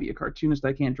 I couldn't be a cartoonist.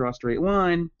 I can't draw a straight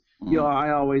line." I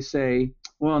always say,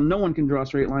 well, no one can draw a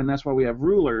straight line. That's why we have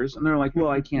rulers. And they're like, well,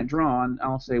 I can't draw. And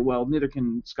I'll say, well, neither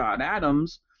can Scott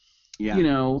Adams.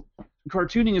 Yeah.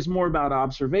 cartooning is more about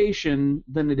observation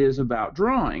than it is about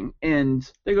drawing. And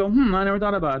they go, I never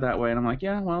thought about it that way. And I'm like,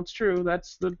 yeah, well, it's true.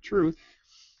 That's the truth.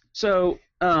 So,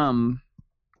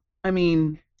 I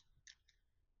mean,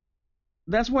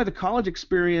 that's why the college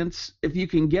experience, if you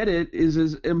can get it, is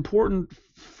as important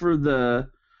for the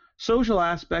social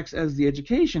aspects as the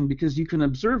education, because you can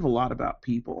observe a lot about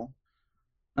people.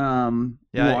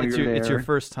 It's your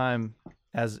first time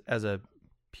as a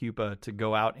pupa to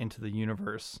go out into the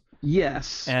universe.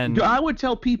 Yes. And I would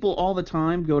tell people all the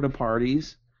time, go to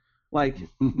parties. Like,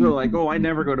 they're like, oh, I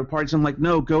never go to parties. I'm like,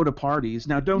 no, go to parties.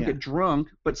 Now, don't get drunk,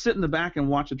 but sit in the back and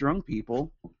watch the drunk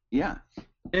people. Yeah.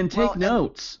 And take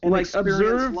notes. And like, experience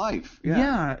observe life.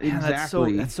 Yeah,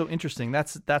 exactly. That's so interesting.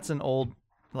 That's an old,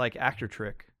 like, actor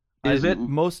trick. Is it?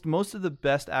 Most of the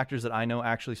best actors that I know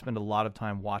actually spend a lot of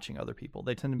time watching other people.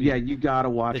 They tend to be you gotta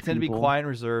watch. They tend to be quiet and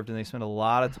reserved, and they spend a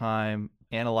lot of time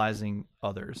analyzing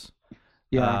others.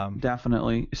 Yeah,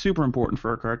 definitely. Super important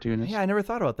for a cartoonist. Yeah, I never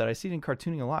thought about that. I see it in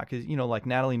cartooning a lot because, like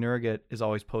Natalie Nurgat is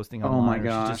always posting online. Oh my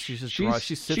gosh.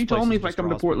 She told me if I come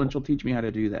to Portland, she'll teach me how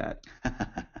to do that.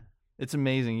 It's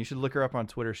amazing. You should look her up on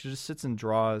Twitter. She just sits and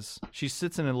draws. She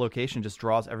sits in a location, just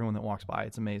draws everyone that walks by.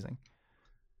 It's amazing.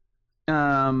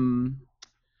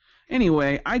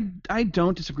 Anyway, I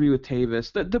don't disagree with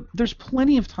Tavis. There's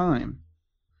plenty of time.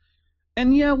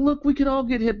 And yeah, look, we could all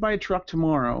get hit by a truck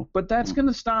tomorrow, but that's going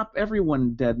to stop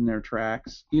everyone dead in their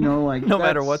tracks. Like no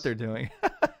matter what they're doing.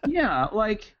 Yeah,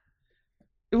 like,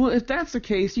 well, if that's the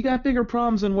case, you got bigger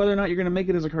problems than whether or not you're going to make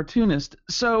it as a cartoonist.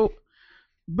 So,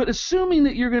 but assuming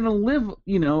that you're going to live,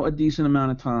 a decent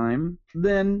amount of time,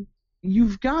 then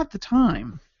you've got the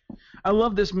time. I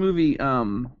love this movie.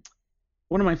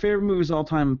 One of my favorite movies of all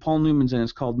time, Paul Newman's in,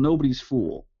 is called Nobody's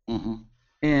Fool. Mm-hmm.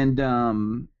 And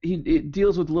it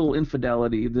deals with little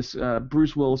infidelity. This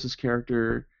Bruce Willis's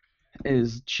character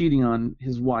is cheating on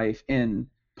his wife, and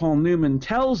Paul Newman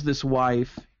tells this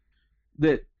wife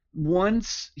that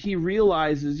once he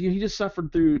realizes, he just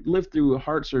lived through a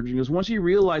heart surgery. He goes, once he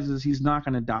realizes he's not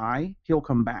going to die, he'll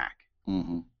come back.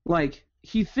 Mm-hmm. Like,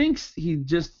 he thinks he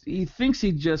just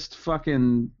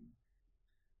fucking.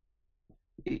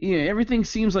 Everything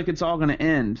seems like it's all going to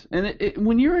end. And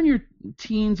when you're in your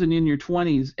teens and in your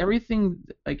 20s, everything,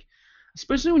 like,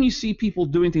 especially when you see people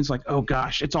doing things like, oh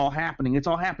gosh, it's all happening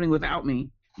without me,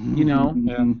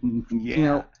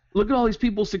 Yeah. Look at all these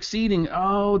people succeeding.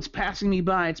 Oh, it's passing me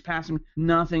by.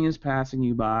 Nothing is passing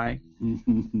you by. I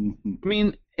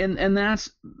mean, and that's,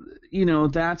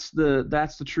 that's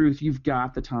the truth. You've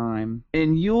got the time,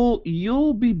 and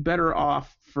you'll be better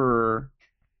off for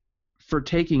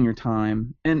taking your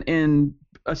time, and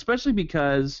especially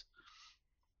because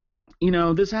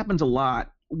this happens a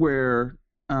lot where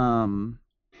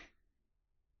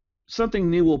something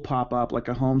new will pop up, like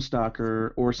a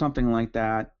Homestuck or something like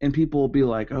that, and people will be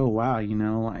like, oh wow,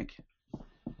 like,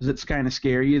 does it kind of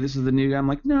scare you? This is the new guy. I'm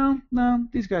like, no,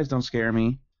 these guys don't scare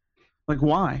me. Like,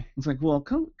 why? It's like, well,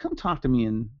 come talk to me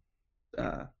in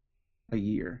a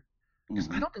year, because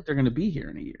I don't think they're going to be here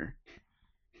in a year.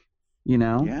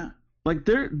 Yeah. Like,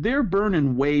 they're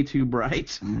burning way too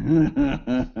bright.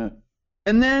 But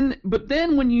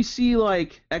then when you see,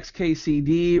 like,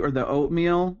 XKCD or the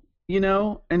oatmeal,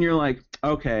 and you're like,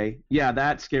 okay, yeah,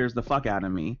 that scares the fuck out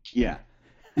of me. Yeah.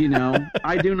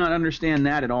 I do not understand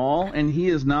that at all, and he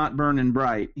is not burning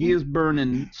bright. He is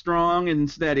burning strong and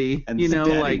steady. And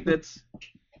steady. Like, that's,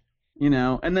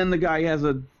 and then the guy has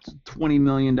a $20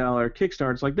 million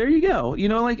Kickstarter. It's like, there you go.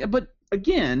 But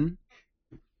again,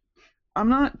 I'm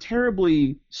not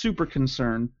terribly super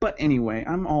concerned, but anyway,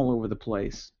 I'm all over the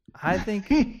place. I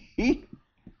think,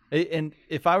 and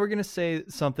if I were going to say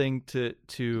something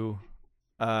to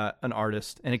an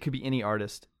artist, and it could be any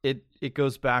artist, it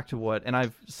goes back to what, and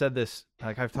I've said this,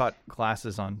 like, I've taught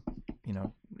classes on,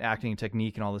 acting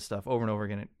technique and all this stuff over and over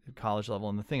again at college level,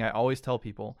 and the thing I always tell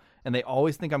people, and they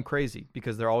always think I'm crazy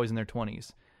because they're always in their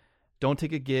 20s, don't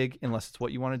take a gig unless it's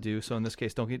what you want to do. So in this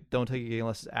case, don't take a gig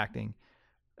unless it's acting.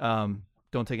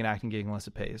 Don't take an acting gig unless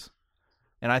it pays.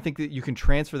 And I think that you can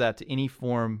transfer that to any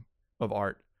form of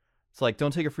art. It's like,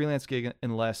 don't take a freelance gig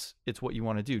unless it's what you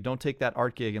want to do. Don't take that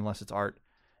art gig unless it's art.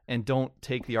 And don't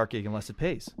take the art gig unless it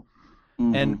pays.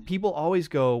 Mm-hmm. And people always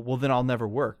go, well, then I'll never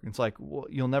work. It's like, well,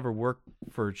 you'll never work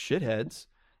for shitheads.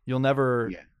 You'll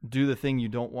never do the thing you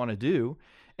don't want to do.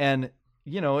 And,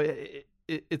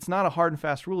 it's not a hard and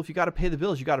fast rule. If you got to pay the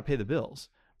bills, you got to pay the bills.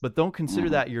 But don't consider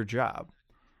that your job.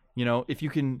 If you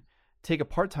can take a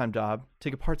part-time job,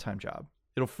 take a part-time job.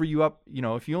 It'll free you up.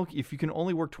 If you can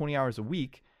only work 20 hours a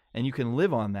week and you can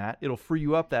live on that, it'll free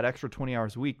you up that extra 20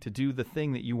 hours a week to do the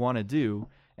thing that you want to do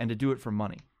and to do it for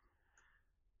money.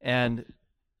 And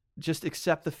just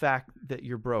accept the fact that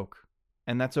you're broke,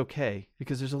 and that's okay,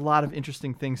 because there's a lot of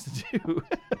interesting things to do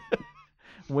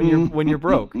when you're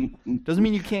broke. Doesn't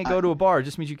mean you can't go to a bar. It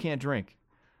just means you can't drink.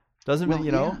 Doesn't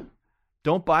mean,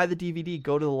 don't buy the DVD,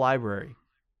 go to the library.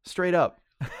 Straight up.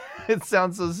 It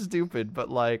sounds so stupid, but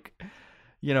like,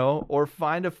 or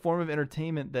find a form of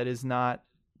entertainment that is not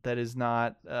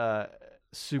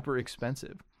super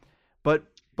expensive.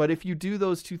 But if you do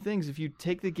those two things, if you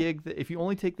take the gig, if you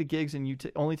only take the gigs and you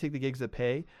only take the gigs that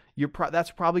pay, that's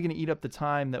probably going to eat up the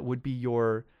time that would be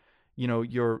your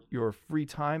free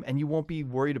time, and you won't be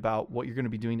worried about what you're going to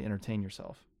be doing to entertain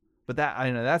yourself. But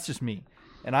that's just me,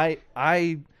 and I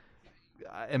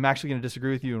am actually going to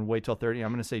disagree with you and wait till 30.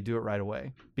 I'm going to say do it right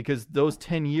away, because those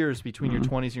 10 years between your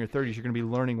 20s and your 30s, you're going to be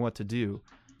learning what to do,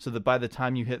 so that by the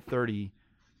time you hit 30,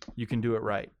 you can do it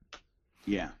right.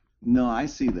 Yeah. No, I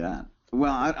see that.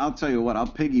 Well, I'll tell you what. I'll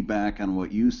piggyback on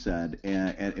what you said,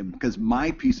 and because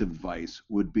my piece of advice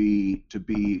would be to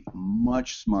be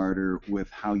much smarter with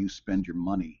how you spend your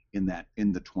money in the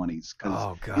 20s.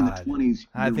 Oh God! In the 20s,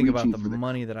 I think about the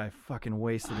money that I fucking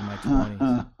wasted in my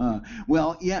 20s.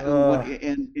 Well, yeah,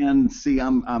 and see,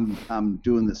 I'm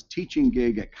doing this teaching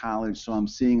gig at college, so I'm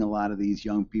seeing a lot of these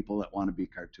young people that want to be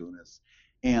cartoonists.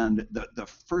 And the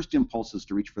first impulse is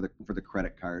to reach for the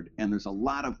credit card, and there's a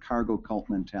lot of cargo cult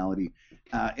mentality.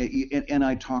 And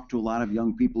I talk to a lot of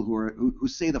young people who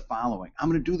say the following: I'm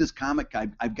going to do this comic.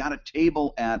 I've got a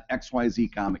table at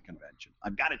XYZ comic convention.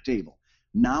 I've got a table.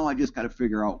 Now I just got to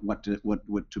figure out what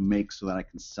to make so that I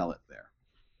can sell it there.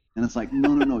 And it's like,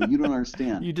 no, you don't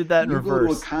understand. You did that in reverse. You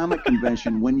go to a comic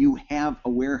convention when you have a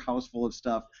warehouse full of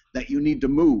stuff that you need to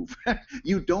move.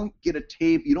 You don't get a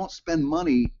table. You don't spend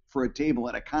money for a table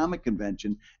at a comic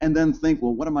convention and then think,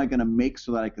 well, what am I going to make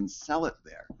so that I can sell it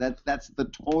there? That's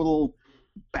the total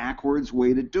backwards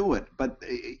way to do it. But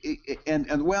I'm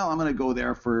going to go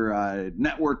there for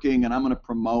networking, and I'm going to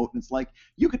promote. And it's like,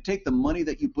 you could take the money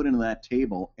that you put into that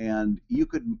table and you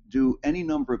could do any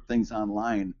number of things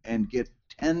online and get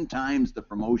 10 times the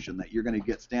promotion that you're going to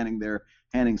get standing there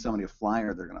handing somebody a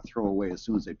flyer they're going to throw away as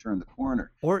soon as they turn the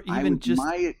corner. Or even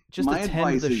my attend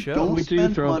advice the is show. don't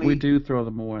spend money. We do throw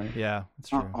them away. Yeah, that's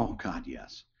true. Oh God,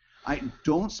 yes. I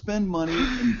don't spend money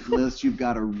unless you've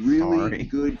got a really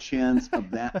good chance of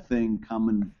that thing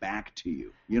coming back to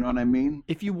you. You know what I mean?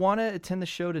 If you want to attend the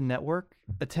show to network,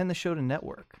 attend the show to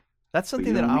network. That's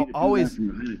something that I always.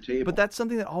 But that's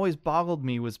something that always boggled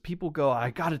me was people go,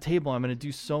 I got a table, I'm going to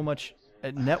do so much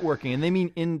at networking, and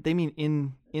they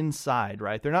mean inside,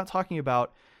 right? They're not talking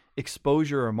about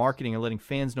exposure or marketing or letting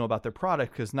fans know about their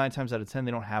product, because 9 times out of 10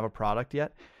 they don't have a product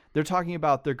yet. They're talking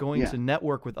about they're going to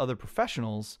network with other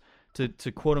professionals to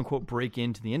quote unquote break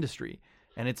into the industry.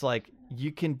 And it's like,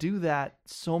 you can do that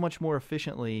so much more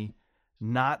efficiently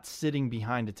not sitting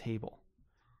behind a table.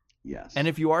 Yes. And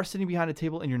if you are sitting behind a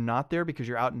table and you're not there because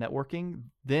you're out networking,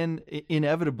 then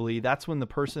inevitably that's when the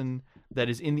person that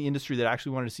is in the industry that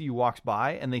actually wanted to see you walks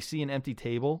by and they see an empty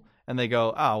table and they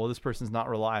go, oh, well, this person's not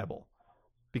reliable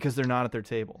because they're not at their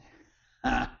table.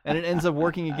 And it ends up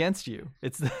working against you.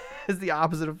 It's the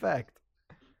opposite effect.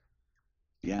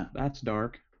 Yeah. That's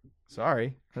dark.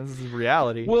 Sorry. This is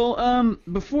reality. Well,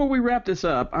 before we wrap this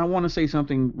up, I want to say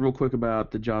something real quick about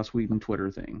the Joss Whedon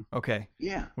Twitter thing. Okay.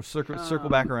 Yeah. We'll circle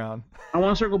back around. I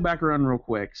want to circle back around real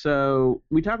quick. So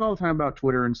we talk all the time about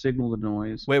Twitter and Signal the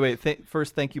Noise. Wait.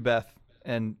 First, thank you, Beth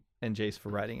and Jace for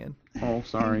writing in. Oh,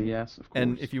 sorry. Yes, of course.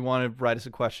 And if you want to write us a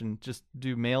question, just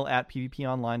do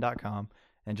mail@pvponline.com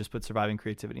and just put surviving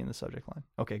creativity in the subject line.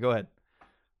 Okay, go ahead.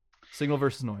 Signal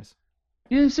versus noise.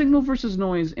 Yeah, Signal versus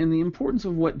Noise, and the importance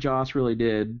of what Joss really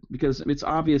did, because it's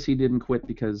obvious he didn't quit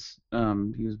because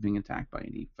he was being attacked by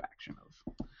any faction of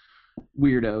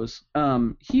weirdos.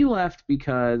 He left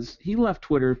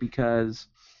Twitter because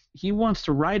he wants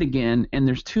to write again, and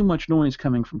there's too much noise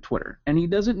coming from Twitter. And he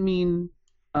doesn't mean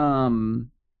that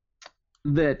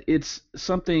it's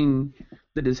something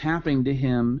that is happening to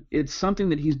him. It's something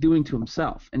that he's doing to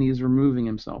himself, and he's removing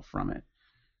himself from it.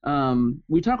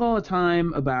 We talk all the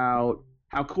time about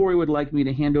how Corey would like me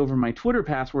to hand over my Twitter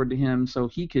password to him so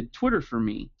he could Twitter for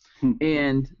me.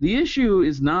 And the issue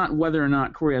is not whether or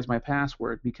not Corey has my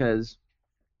password, because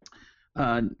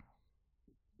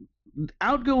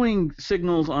outgoing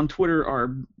signals on Twitter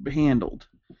are handled.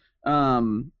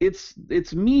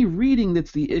 It's me reading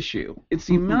that's the issue. It's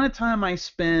the amount of time I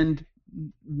spend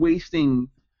wasting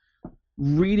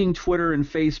reading Twitter and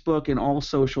Facebook and all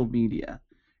social media.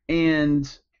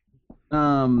 And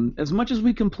as much as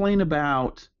we complain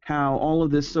about how all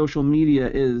of this social media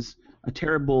is a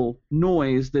terrible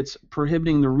noise that's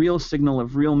prohibiting the real signal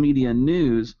of real media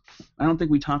news, I don't think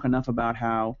we talk enough about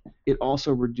how it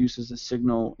also reduces the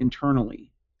signal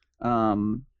internally,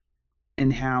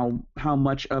 and how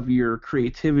much of your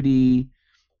creativity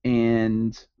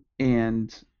and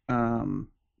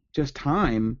just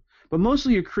time, but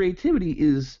mostly your creativity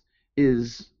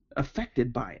is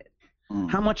affected by it.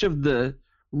 How much of the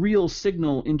real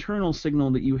signal, internal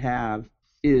signal that you have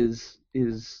is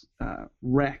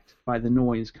wrecked by the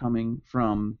noise coming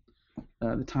from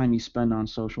the time you spend on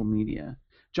social media.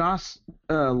 Joss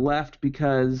left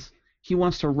because he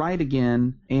wants to write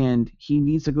again, and he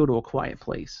needs to go to a quiet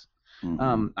place.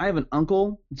 I have an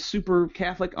uncle, super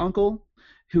Catholic uncle,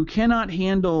 who cannot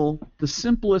handle the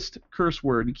simplest curse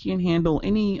word. He can't handle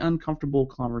any uncomfortable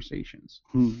conversations.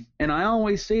 And I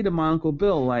always say to my Uncle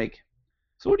Bill, like,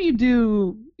 so what do you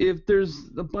do if there's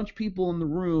a bunch of people in the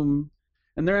room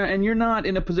and you're not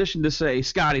in a position to say,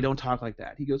 Scotty, don't talk like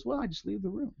that? He goes, well, I just leave the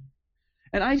room.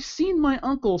 And I've seen my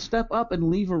uncle step up and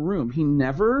leave a room. He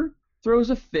never throws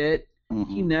a fit.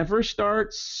 He never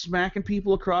starts smacking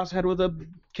people across the head with a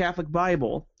Catholic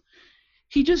Bible.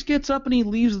 He just gets up and he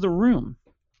leaves the room.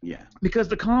 Yeah. Because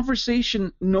the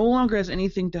conversation no longer has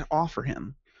anything to offer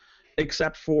him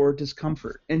except for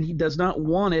discomfort, and he does not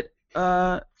want it.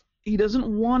 He doesn't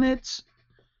want it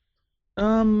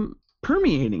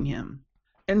permeating him,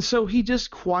 and so he just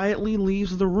quietly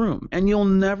leaves the room. And you'll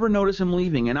never notice him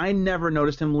leaving, and I never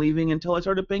noticed him leaving until I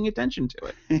started paying attention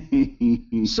to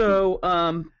it. So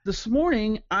this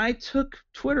morning I took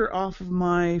Twitter off of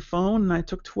my phone, and I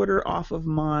took Twitter off of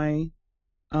my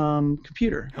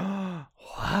computer.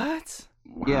 What?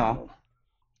 Wow. Yeah.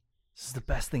 This is the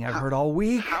best thing I've heard all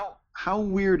week. How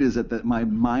weird is it that my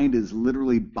mind is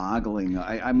literally boggling?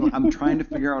 I'm trying to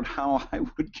figure out how I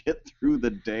would get through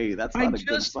the day. That's not a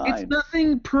good sign. It's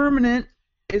nothing permanent.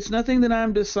 It's nothing that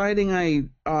I'm deciding I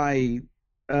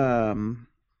am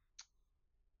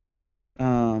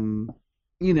gonna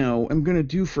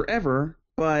do forever.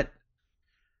 But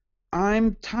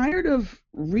I'm tired of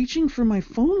reaching for my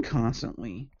phone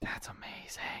constantly. That's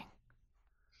amazing.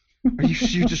 Are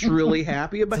you just really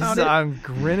happy about it? I'm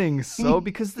grinning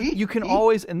because you can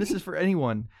always, and this is for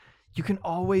anyone, you can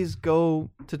always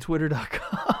go to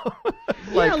twitter.com.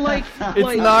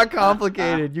 It's not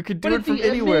complicated. You can do it from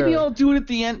anywhere. Maybe I'll do it at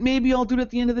the end. Maybe I'll do it at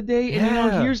the end of the day.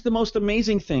 And here's the most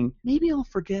amazing thing. Maybe I'll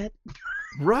forget.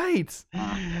 Right.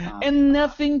 And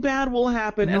nothing bad will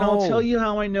happen. No. And I'll tell you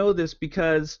how I know this,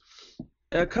 because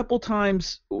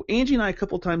Angie and I, a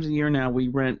couple times a year now, we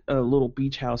rent a little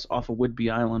beach house off of Whidbey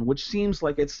Island, which seems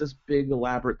like it's this big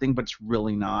elaborate thing, but it's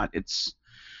really not. It's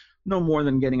no more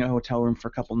than getting a hotel room for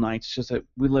a couple nights. It's just that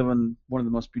we live in one of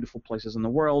the most beautiful places in the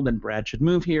world, and Brad should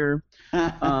move here.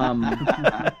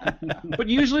 But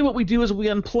usually what we do is we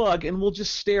unplug, and we'll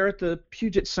just stare at the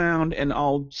Puget Sound, and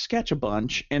I'll sketch a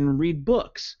bunch and read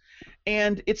books.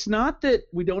 And it's not that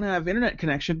we don't have internet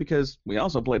connection, because we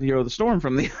also played Hero of the Storm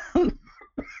from the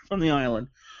from the island.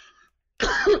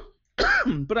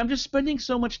 But I'm just spending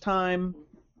so much time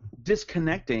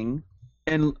disconnecting,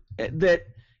 and that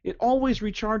it always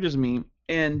recharges me.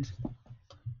 And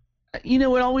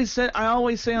I always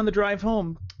say on the drive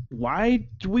home, why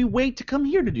do we wait to come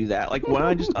here to do that? Like, why don't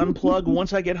I just unplug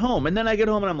once I get home? And then I get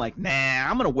home and I'm like, nah,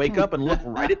 I'm gonna wake up and look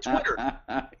right at Twitter.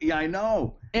 Yeah, I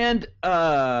know. And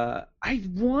I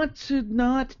want to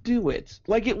not do it.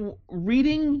 Like,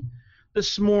 reading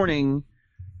this morning,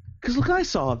 because look, I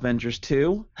saw Avengers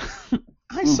 2.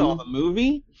 I saw the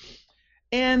movie,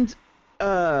 and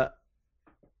it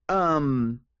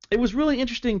was really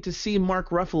interesting to see Mark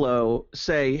Ruffalo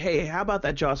say, hey, how about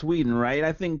that Joss Whedon, right?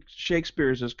 I think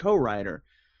Shakespeare's his co-writer.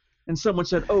 And someone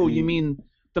said, oh, you mean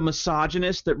the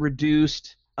misogynist that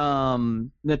reduced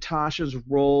Natasha's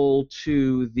role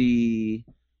to the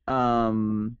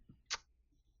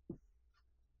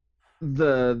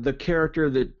character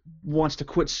that wants to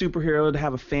quit superhero to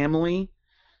have a family?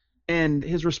 And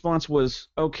his response was,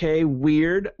 okay,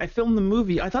 weird. I filmed the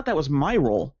movie. I thought that was my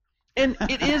role. And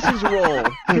it is his role.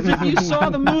 Because if you saw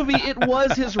the movie, it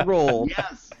was his role.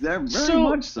 Yes, very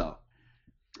much so.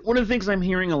 One of the things I'm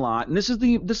hearing a lot, and this is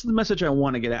the message I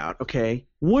want to get out, okay?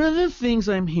 One of the things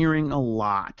I'm hearing a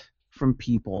lot from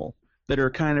people that are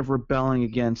kind of rebelling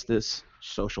against this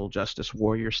social justice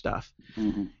warrior stuff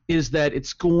is that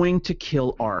it's going to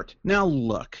kill art. Now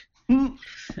look,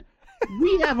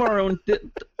 we have our own, the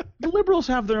liberals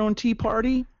have their own Tea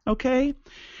Party, okay?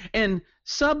 And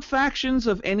sub-factions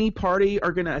of any party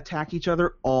are going to attack each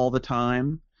other all the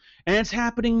time. And it's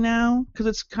happening now because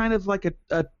it's kind of like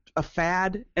a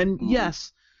fad. And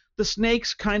yes, the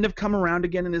snake's kind of come around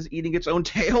again and is eating its own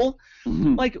tail.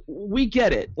 Mhm. Like, we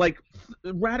get it. Like,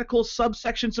 radical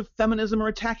subsections of feminism are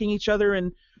attacking each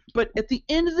other, but at the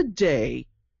end of the day,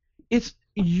 it's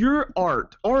your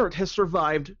art. Art has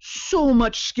survived so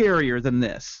much scarier than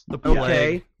this. The plague,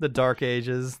 okay? the Dark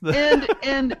Ages, the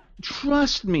And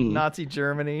trust me, Nazi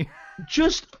Germany.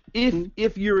 just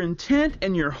if your intent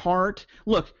and your heart,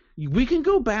 look, we can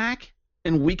go back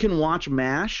and we can watch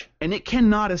MASH, and it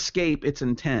cannot escape its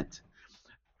intent.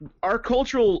 Our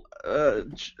cultural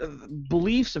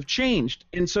beliefs have changed,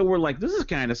 and so we're like, this is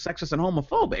kind of sexist and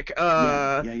homophobic,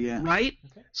 Yeah. right?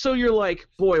 So you're like,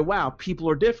 boy, wow, people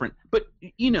are different. But,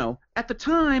 at the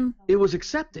time, it was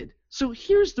accepted. So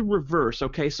here's the reverse,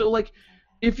 okay? So, like,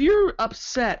 if you're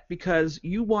upset because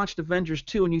you watched Avengers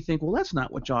 2 and you think, well, that's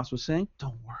not what Joss was saying,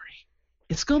 don't worry.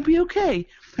 It's going to be okay.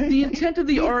 The intent of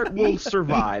the art will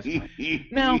survive.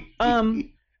 Now,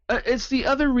 it's the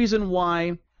other reason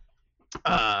why,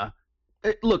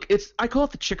 look, I call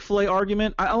it the Chick-fil-A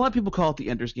argument. A lot of people call it the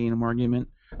Ender's Game argument,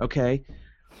 okay?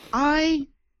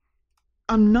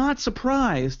 I'm not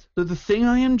surprised that the thing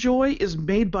I enjoy is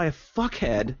made by a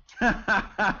fuckhead.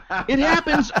 It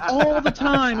happens all the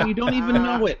time, and you don't even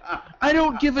know it. I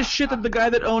don't give a shit that the guy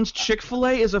that owns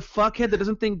Chick-fil-A is a fuckhead that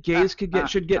doesn't think gays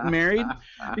should get married,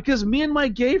 because me and my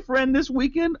gay friend this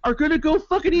weekend are going to go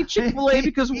fucking eat Chick-fil-A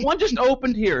because one just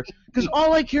opened here. Because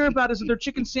all I care about is that their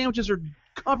chicken sandwiches are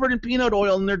covered in peanut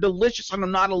oil and they're delicious and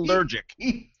I'm not allergic.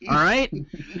 All right?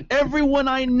 Everyone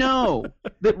I know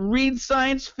that reads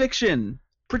science fiction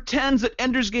pretends that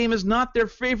Ender's Game is not their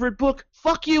favorite book.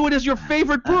 Fuck you, it is your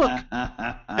favorite book.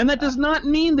 And that does not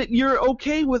mean that you're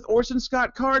okay with Orson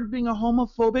Scott Card being a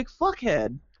homophobic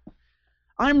fuckhead.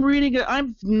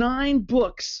 I'm 9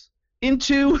 books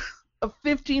into a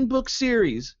 15-book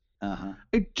series. Uh-huh.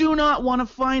 I do not want to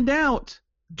find out.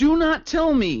 Do not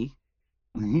tell me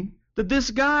that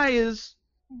this guy is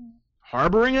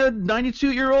harboring a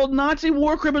 92-year-old Nazi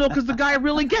war criminal because the guy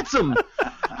really gets him.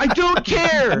 I don't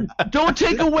care. Don't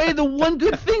take away the one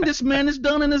good thing this man has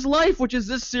done in his life, which is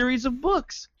this series of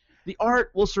books. The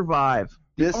art will survive.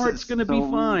 The art's going to be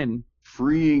fine.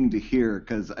 Freeing to hear,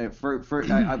 because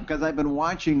I've been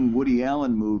watching Woody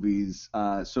Allen movies,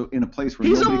 so in a place where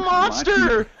he's a nobody can watch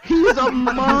monster. He's a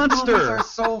monster. Movies are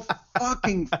so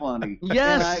fucking funny.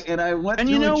 Yes. And I went And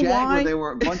through you know a jag why?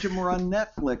 where a bunch of them were on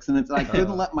Netflix, and I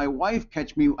couldn't let my wife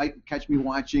catch me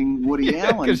watching Woody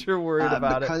Allen Because you're worried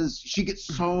about because she gets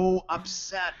so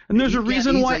upset. And there's a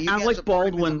reason You why can't Alec support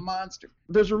him, he's a Baldwin. monster.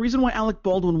 There's a reason why Alec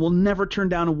Baldwin will never turn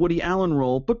down a Woody Allen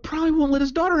role, but probably won't let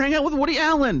his daughter hang out with Woody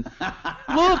Allen.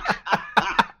 Look,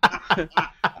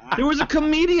 there was a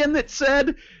comedian that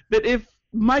said that if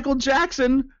Michael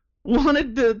Jackson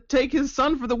wanted to take his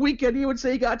son for the weekend, he would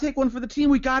say, "You gotta take one for the team.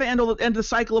 We gotta end the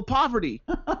cycle of poverty."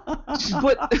 But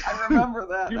I remember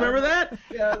that. you remember that?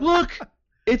 Yeah. Look,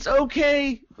 it's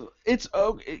okay. It's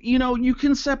okay. You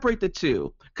can separate the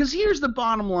two. Because here's the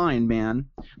bottom line, man.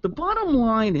 The bottom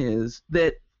line is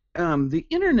that the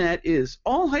internet is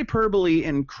all hyperbole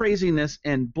and craziness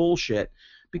and bullshit.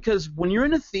 Because when you're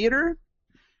in a theater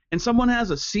and someone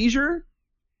has a seizure,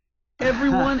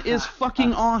 everyone is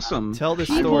fucking awesome. Tell this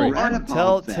People story. are-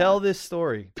 Tell this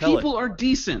story. Tell People are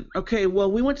decent. Okay,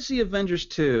 well, we went to see Avengers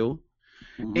 2,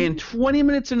 Mhm. and 20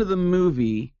 minutes into the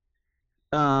movie,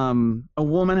 a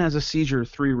woman has a seizure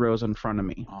 3 rows in front of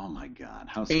me. Oh my God!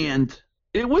 How scary. And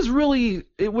it was really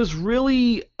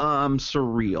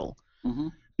surreal.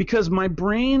 Mhm. Because my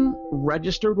brain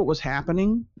registered what was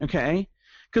happening, okay?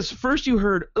 Because first you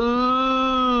heard,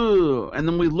 ooh, and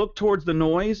then we look towards the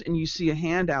noise and you see a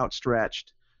hand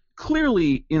outstretched,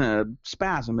 clearly in a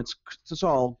spasm. It's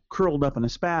all curled up in a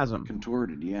spasm.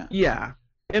 Contorted, yeah. Yeah.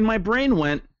 And my brain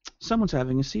went, someone's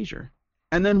having a seizure.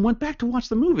 And then went back to watch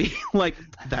the movie. Like,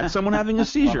 that's someone having a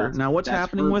seizure. Well, now what's that's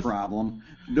happening her with... problem.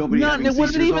 Nobody No, having it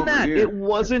wasn't seizures even over that. here. It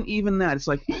wasn't even that. It's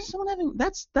like, is someone having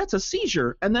that's a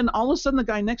seizure, and then all of a sudden the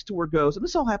guy next to her goes, and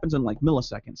this all happens in like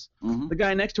milliseconds. Mhm. The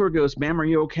guy next to her goes, "Ma'am, are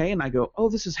you okay?" And I go, "Oh,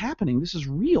 this is happening. This is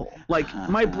real." Like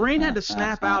my brain had to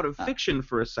snap out of fiction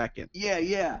for a second.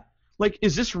 Yeah. Like,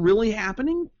 is this really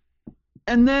happening?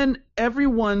 And then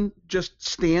everyone just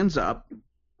stands up.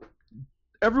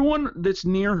 Everyone that's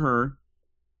near her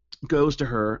goes to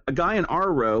her. A guy in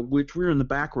our row, which we were in the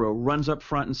back row, runs up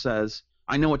front and says,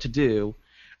 "I know what to do."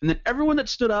 And then everyone that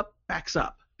stood up backs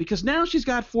up. Because now she's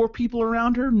got 4 people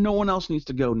around her, no one else needs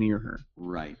to go near her.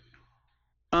 Right.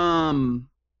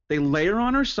 They lay her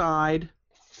on her side.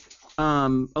 A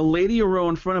lady a row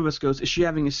in front of us goes, "Is she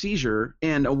having a seizure?"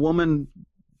 And a woman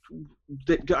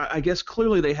I guess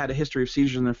clearly they had a history of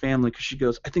seizures in their family, because she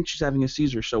goes, I think she's having a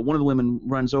seizure. So one of the women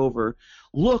runs over,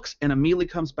 looks, and immediately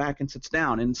comes back and sits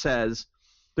down and says,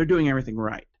 they're doing everything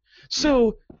right.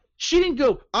 So she didn't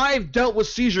go, I've dealt with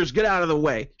seizures, get out of the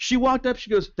way. She walked up, she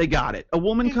goes, they got it. A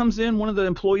woman comes in, one of the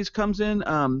employees comes in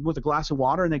with a glass of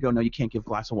water, and they go, no, you can't give a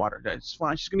glass of water. It's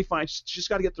fine, she's going to be fine, she's just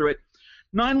got to get through it.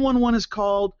 911 is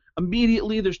called.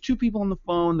 Immediately, there's two people on the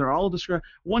phone. They're all described.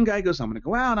 One guy goes, I'm going to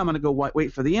go out. I'm going to go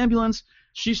wait for the ambulance.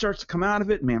 She starts to come out of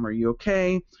it. Ma'am, are you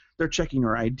okay? They're checking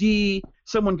her ID.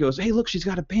 Someone goes, hey, look, she's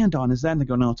got a band on. Is that? And they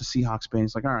go, no, it's a Seahawks band.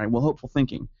 It's like, all right, well, hopeful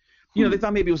thinking. You know, they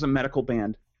thought maybe it was a medical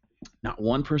band. Not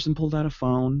one person pulled out a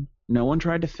phone. No one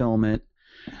tried to film it.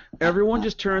 Everyone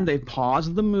just turned. They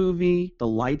paused the movie. The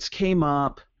lights came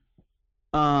up.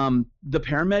 The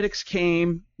paramedics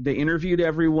came. They interviewed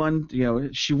everyone. You know,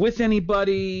 is she with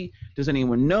anybody? Does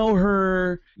anyone know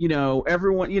her? You know,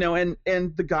 everyone. You know,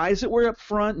 and the guys that were up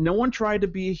front, no one tried to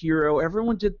be a hero.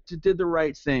 Everyone did the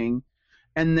right thing.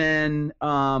 And then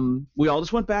we all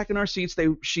just went back in our seats.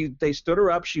 They stood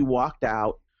her up. She walked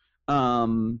out.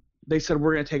 They said,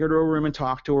 we're going to take her to a room and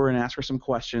talk to her and ask her some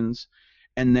questions.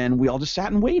 And then we all just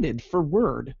sat and waited for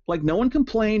word. Like, no one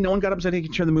complained. No one got upset. They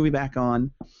could turn the movie back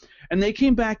on. And they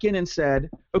came back in and said,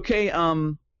 okay,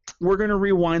 we're going to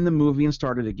rewind the movie and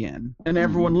start it again. And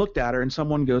everyone looked at her, and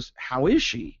someone goes, how is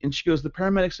she? And she goes, the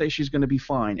paramedics say she's going to be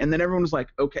fine. And then everyone was like,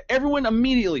 okay. Everyone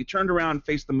immediately turned around and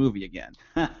faced the movie again.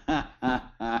 And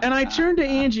I turned to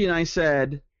Angie and I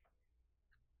said,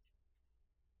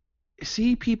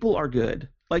 see, people are good.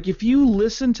 Like, if you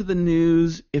listen to the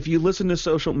news, if you listen to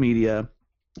social media,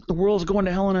 the world's going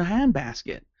to hell in a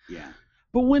handbasket. Yeah.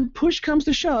 But when push comes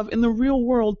to shove, in the real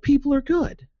world, people are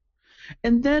good.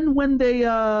 And then when they,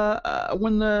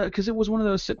 because it was one of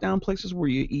those sit-down places where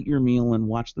you eat your meal and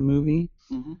watch the movie,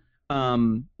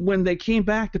 when they came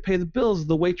back to pay the bills,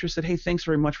 the waitress said, hey, thanks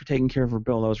very much for taking care of her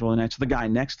bill. That was really nice. So the guy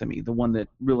next to me, the one that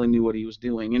really knew what he was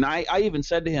doing. And I even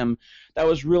said to him, that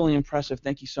was really impressive.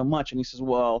 Thank you so much. And he says,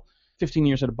 well, 15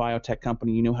 years at a biotech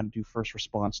company, you know how to do first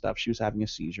response stuff. She was having a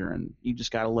seizure, and you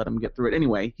just got to let him get through it.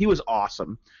 Anyway, he was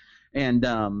awesome. And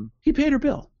he paid her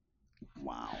bill.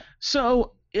 Wow.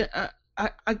 So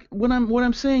what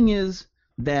I'm saying is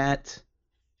that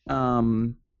there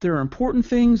are important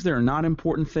things, there are not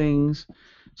important things.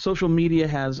 Social media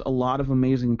has a lot of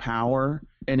amazing power,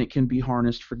 and it can be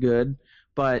harnessed for good.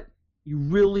 But you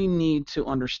really need to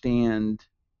understand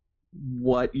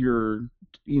what you're,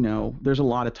 there's a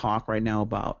lot of talk right now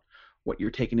about what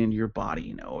you're taking into your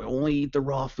body, only eat the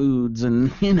raw foods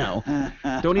and,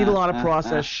 don't eat a lot of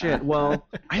processed shit. Well,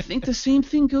 I think the same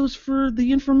thing goes for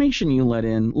the information you let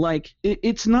in. Like,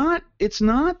 it's not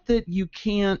that you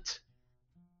can't,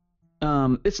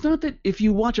 it's not that if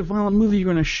you watch a violent movie you're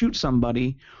going to shoot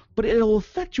somebody, but it'll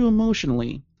affect you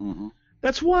emotionally. Mm-hmm.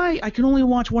 That's why I can only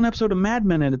watch one episode of Mad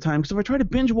Men at a time, because if I try to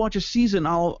binge watch a season,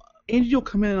 Angie will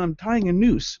come in and I'm tying a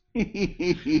noose.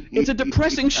 It's a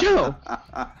depressing show.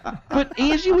 But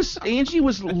Angie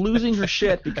was losing her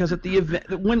shit because at the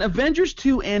event, when Avengers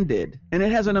 2 ended, and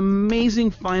it has an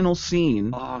amazing final scene.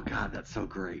 Oh God, that's so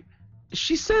great.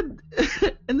 She said,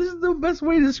 and this is the best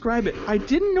way to describe it, I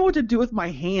didn't know what to do with my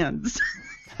hands.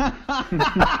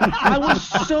 I was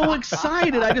so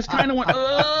excited. I just kind of went,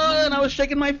 and I was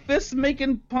shaking my fists,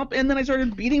 making pump, and then I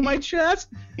started beating my chest.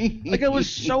 Like, I was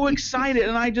so excited,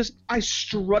 and I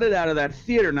strutted out of that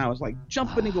theater, and I was like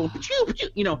jumping and going,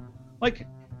 pachoo, like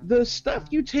the stuff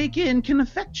you take in can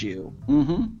affect you.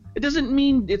 Mm-hmm. It doesn't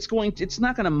mean it's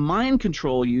not going to mind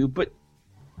control you, but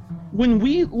when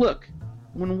we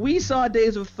saw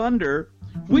Days of Thunder,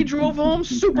 we drove home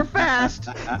super fast,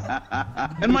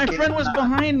 and my friend was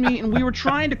behind me, and we were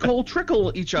trying to cold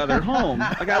trickle each other home.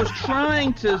 Like, I was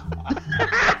trying to...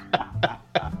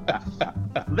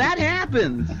 That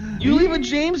happened. You leave a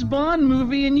James Bond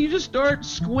movie, and you just start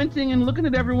squinting and looking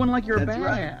at everyone like you're a badass.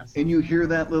 Right. And you hear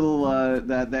that little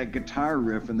that guitar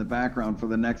riff in the background for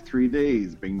the next 3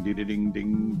 days. Bing, ding, ding, ding,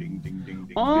 ding, ding,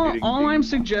 ding. All I'm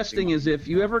suggesting is if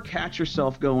you ever catch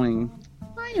yourself going,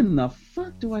 why in the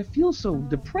fuck do I feel so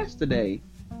depressed today?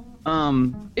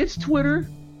 It's Twitter.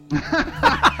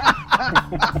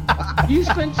 You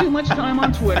spend too much time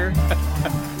on Twitter.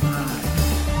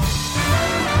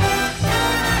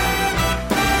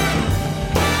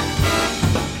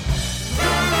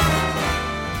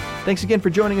 Thanks again for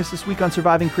joining us this week on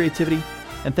Surviving Creativity,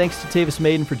 and thanks to Tavis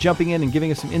Maiden for jumping in and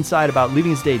giving us some insight about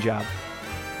leaving his day job.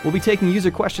 We'll be taking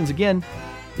user questions again.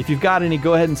 If you've got any,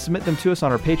 go ahead and submit them to us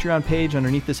on our Patreon page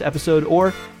underneath this episode,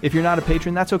 or if you're not a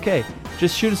patron, that's okay.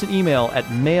 Just shoot us an email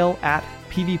at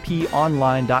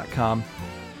mail@pvponline.com.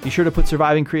 Be sure to put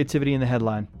Surviving Creativity in the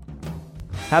headline.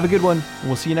 Have a good one, and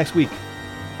we'll see you next week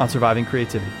on Surviving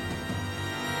Creativity.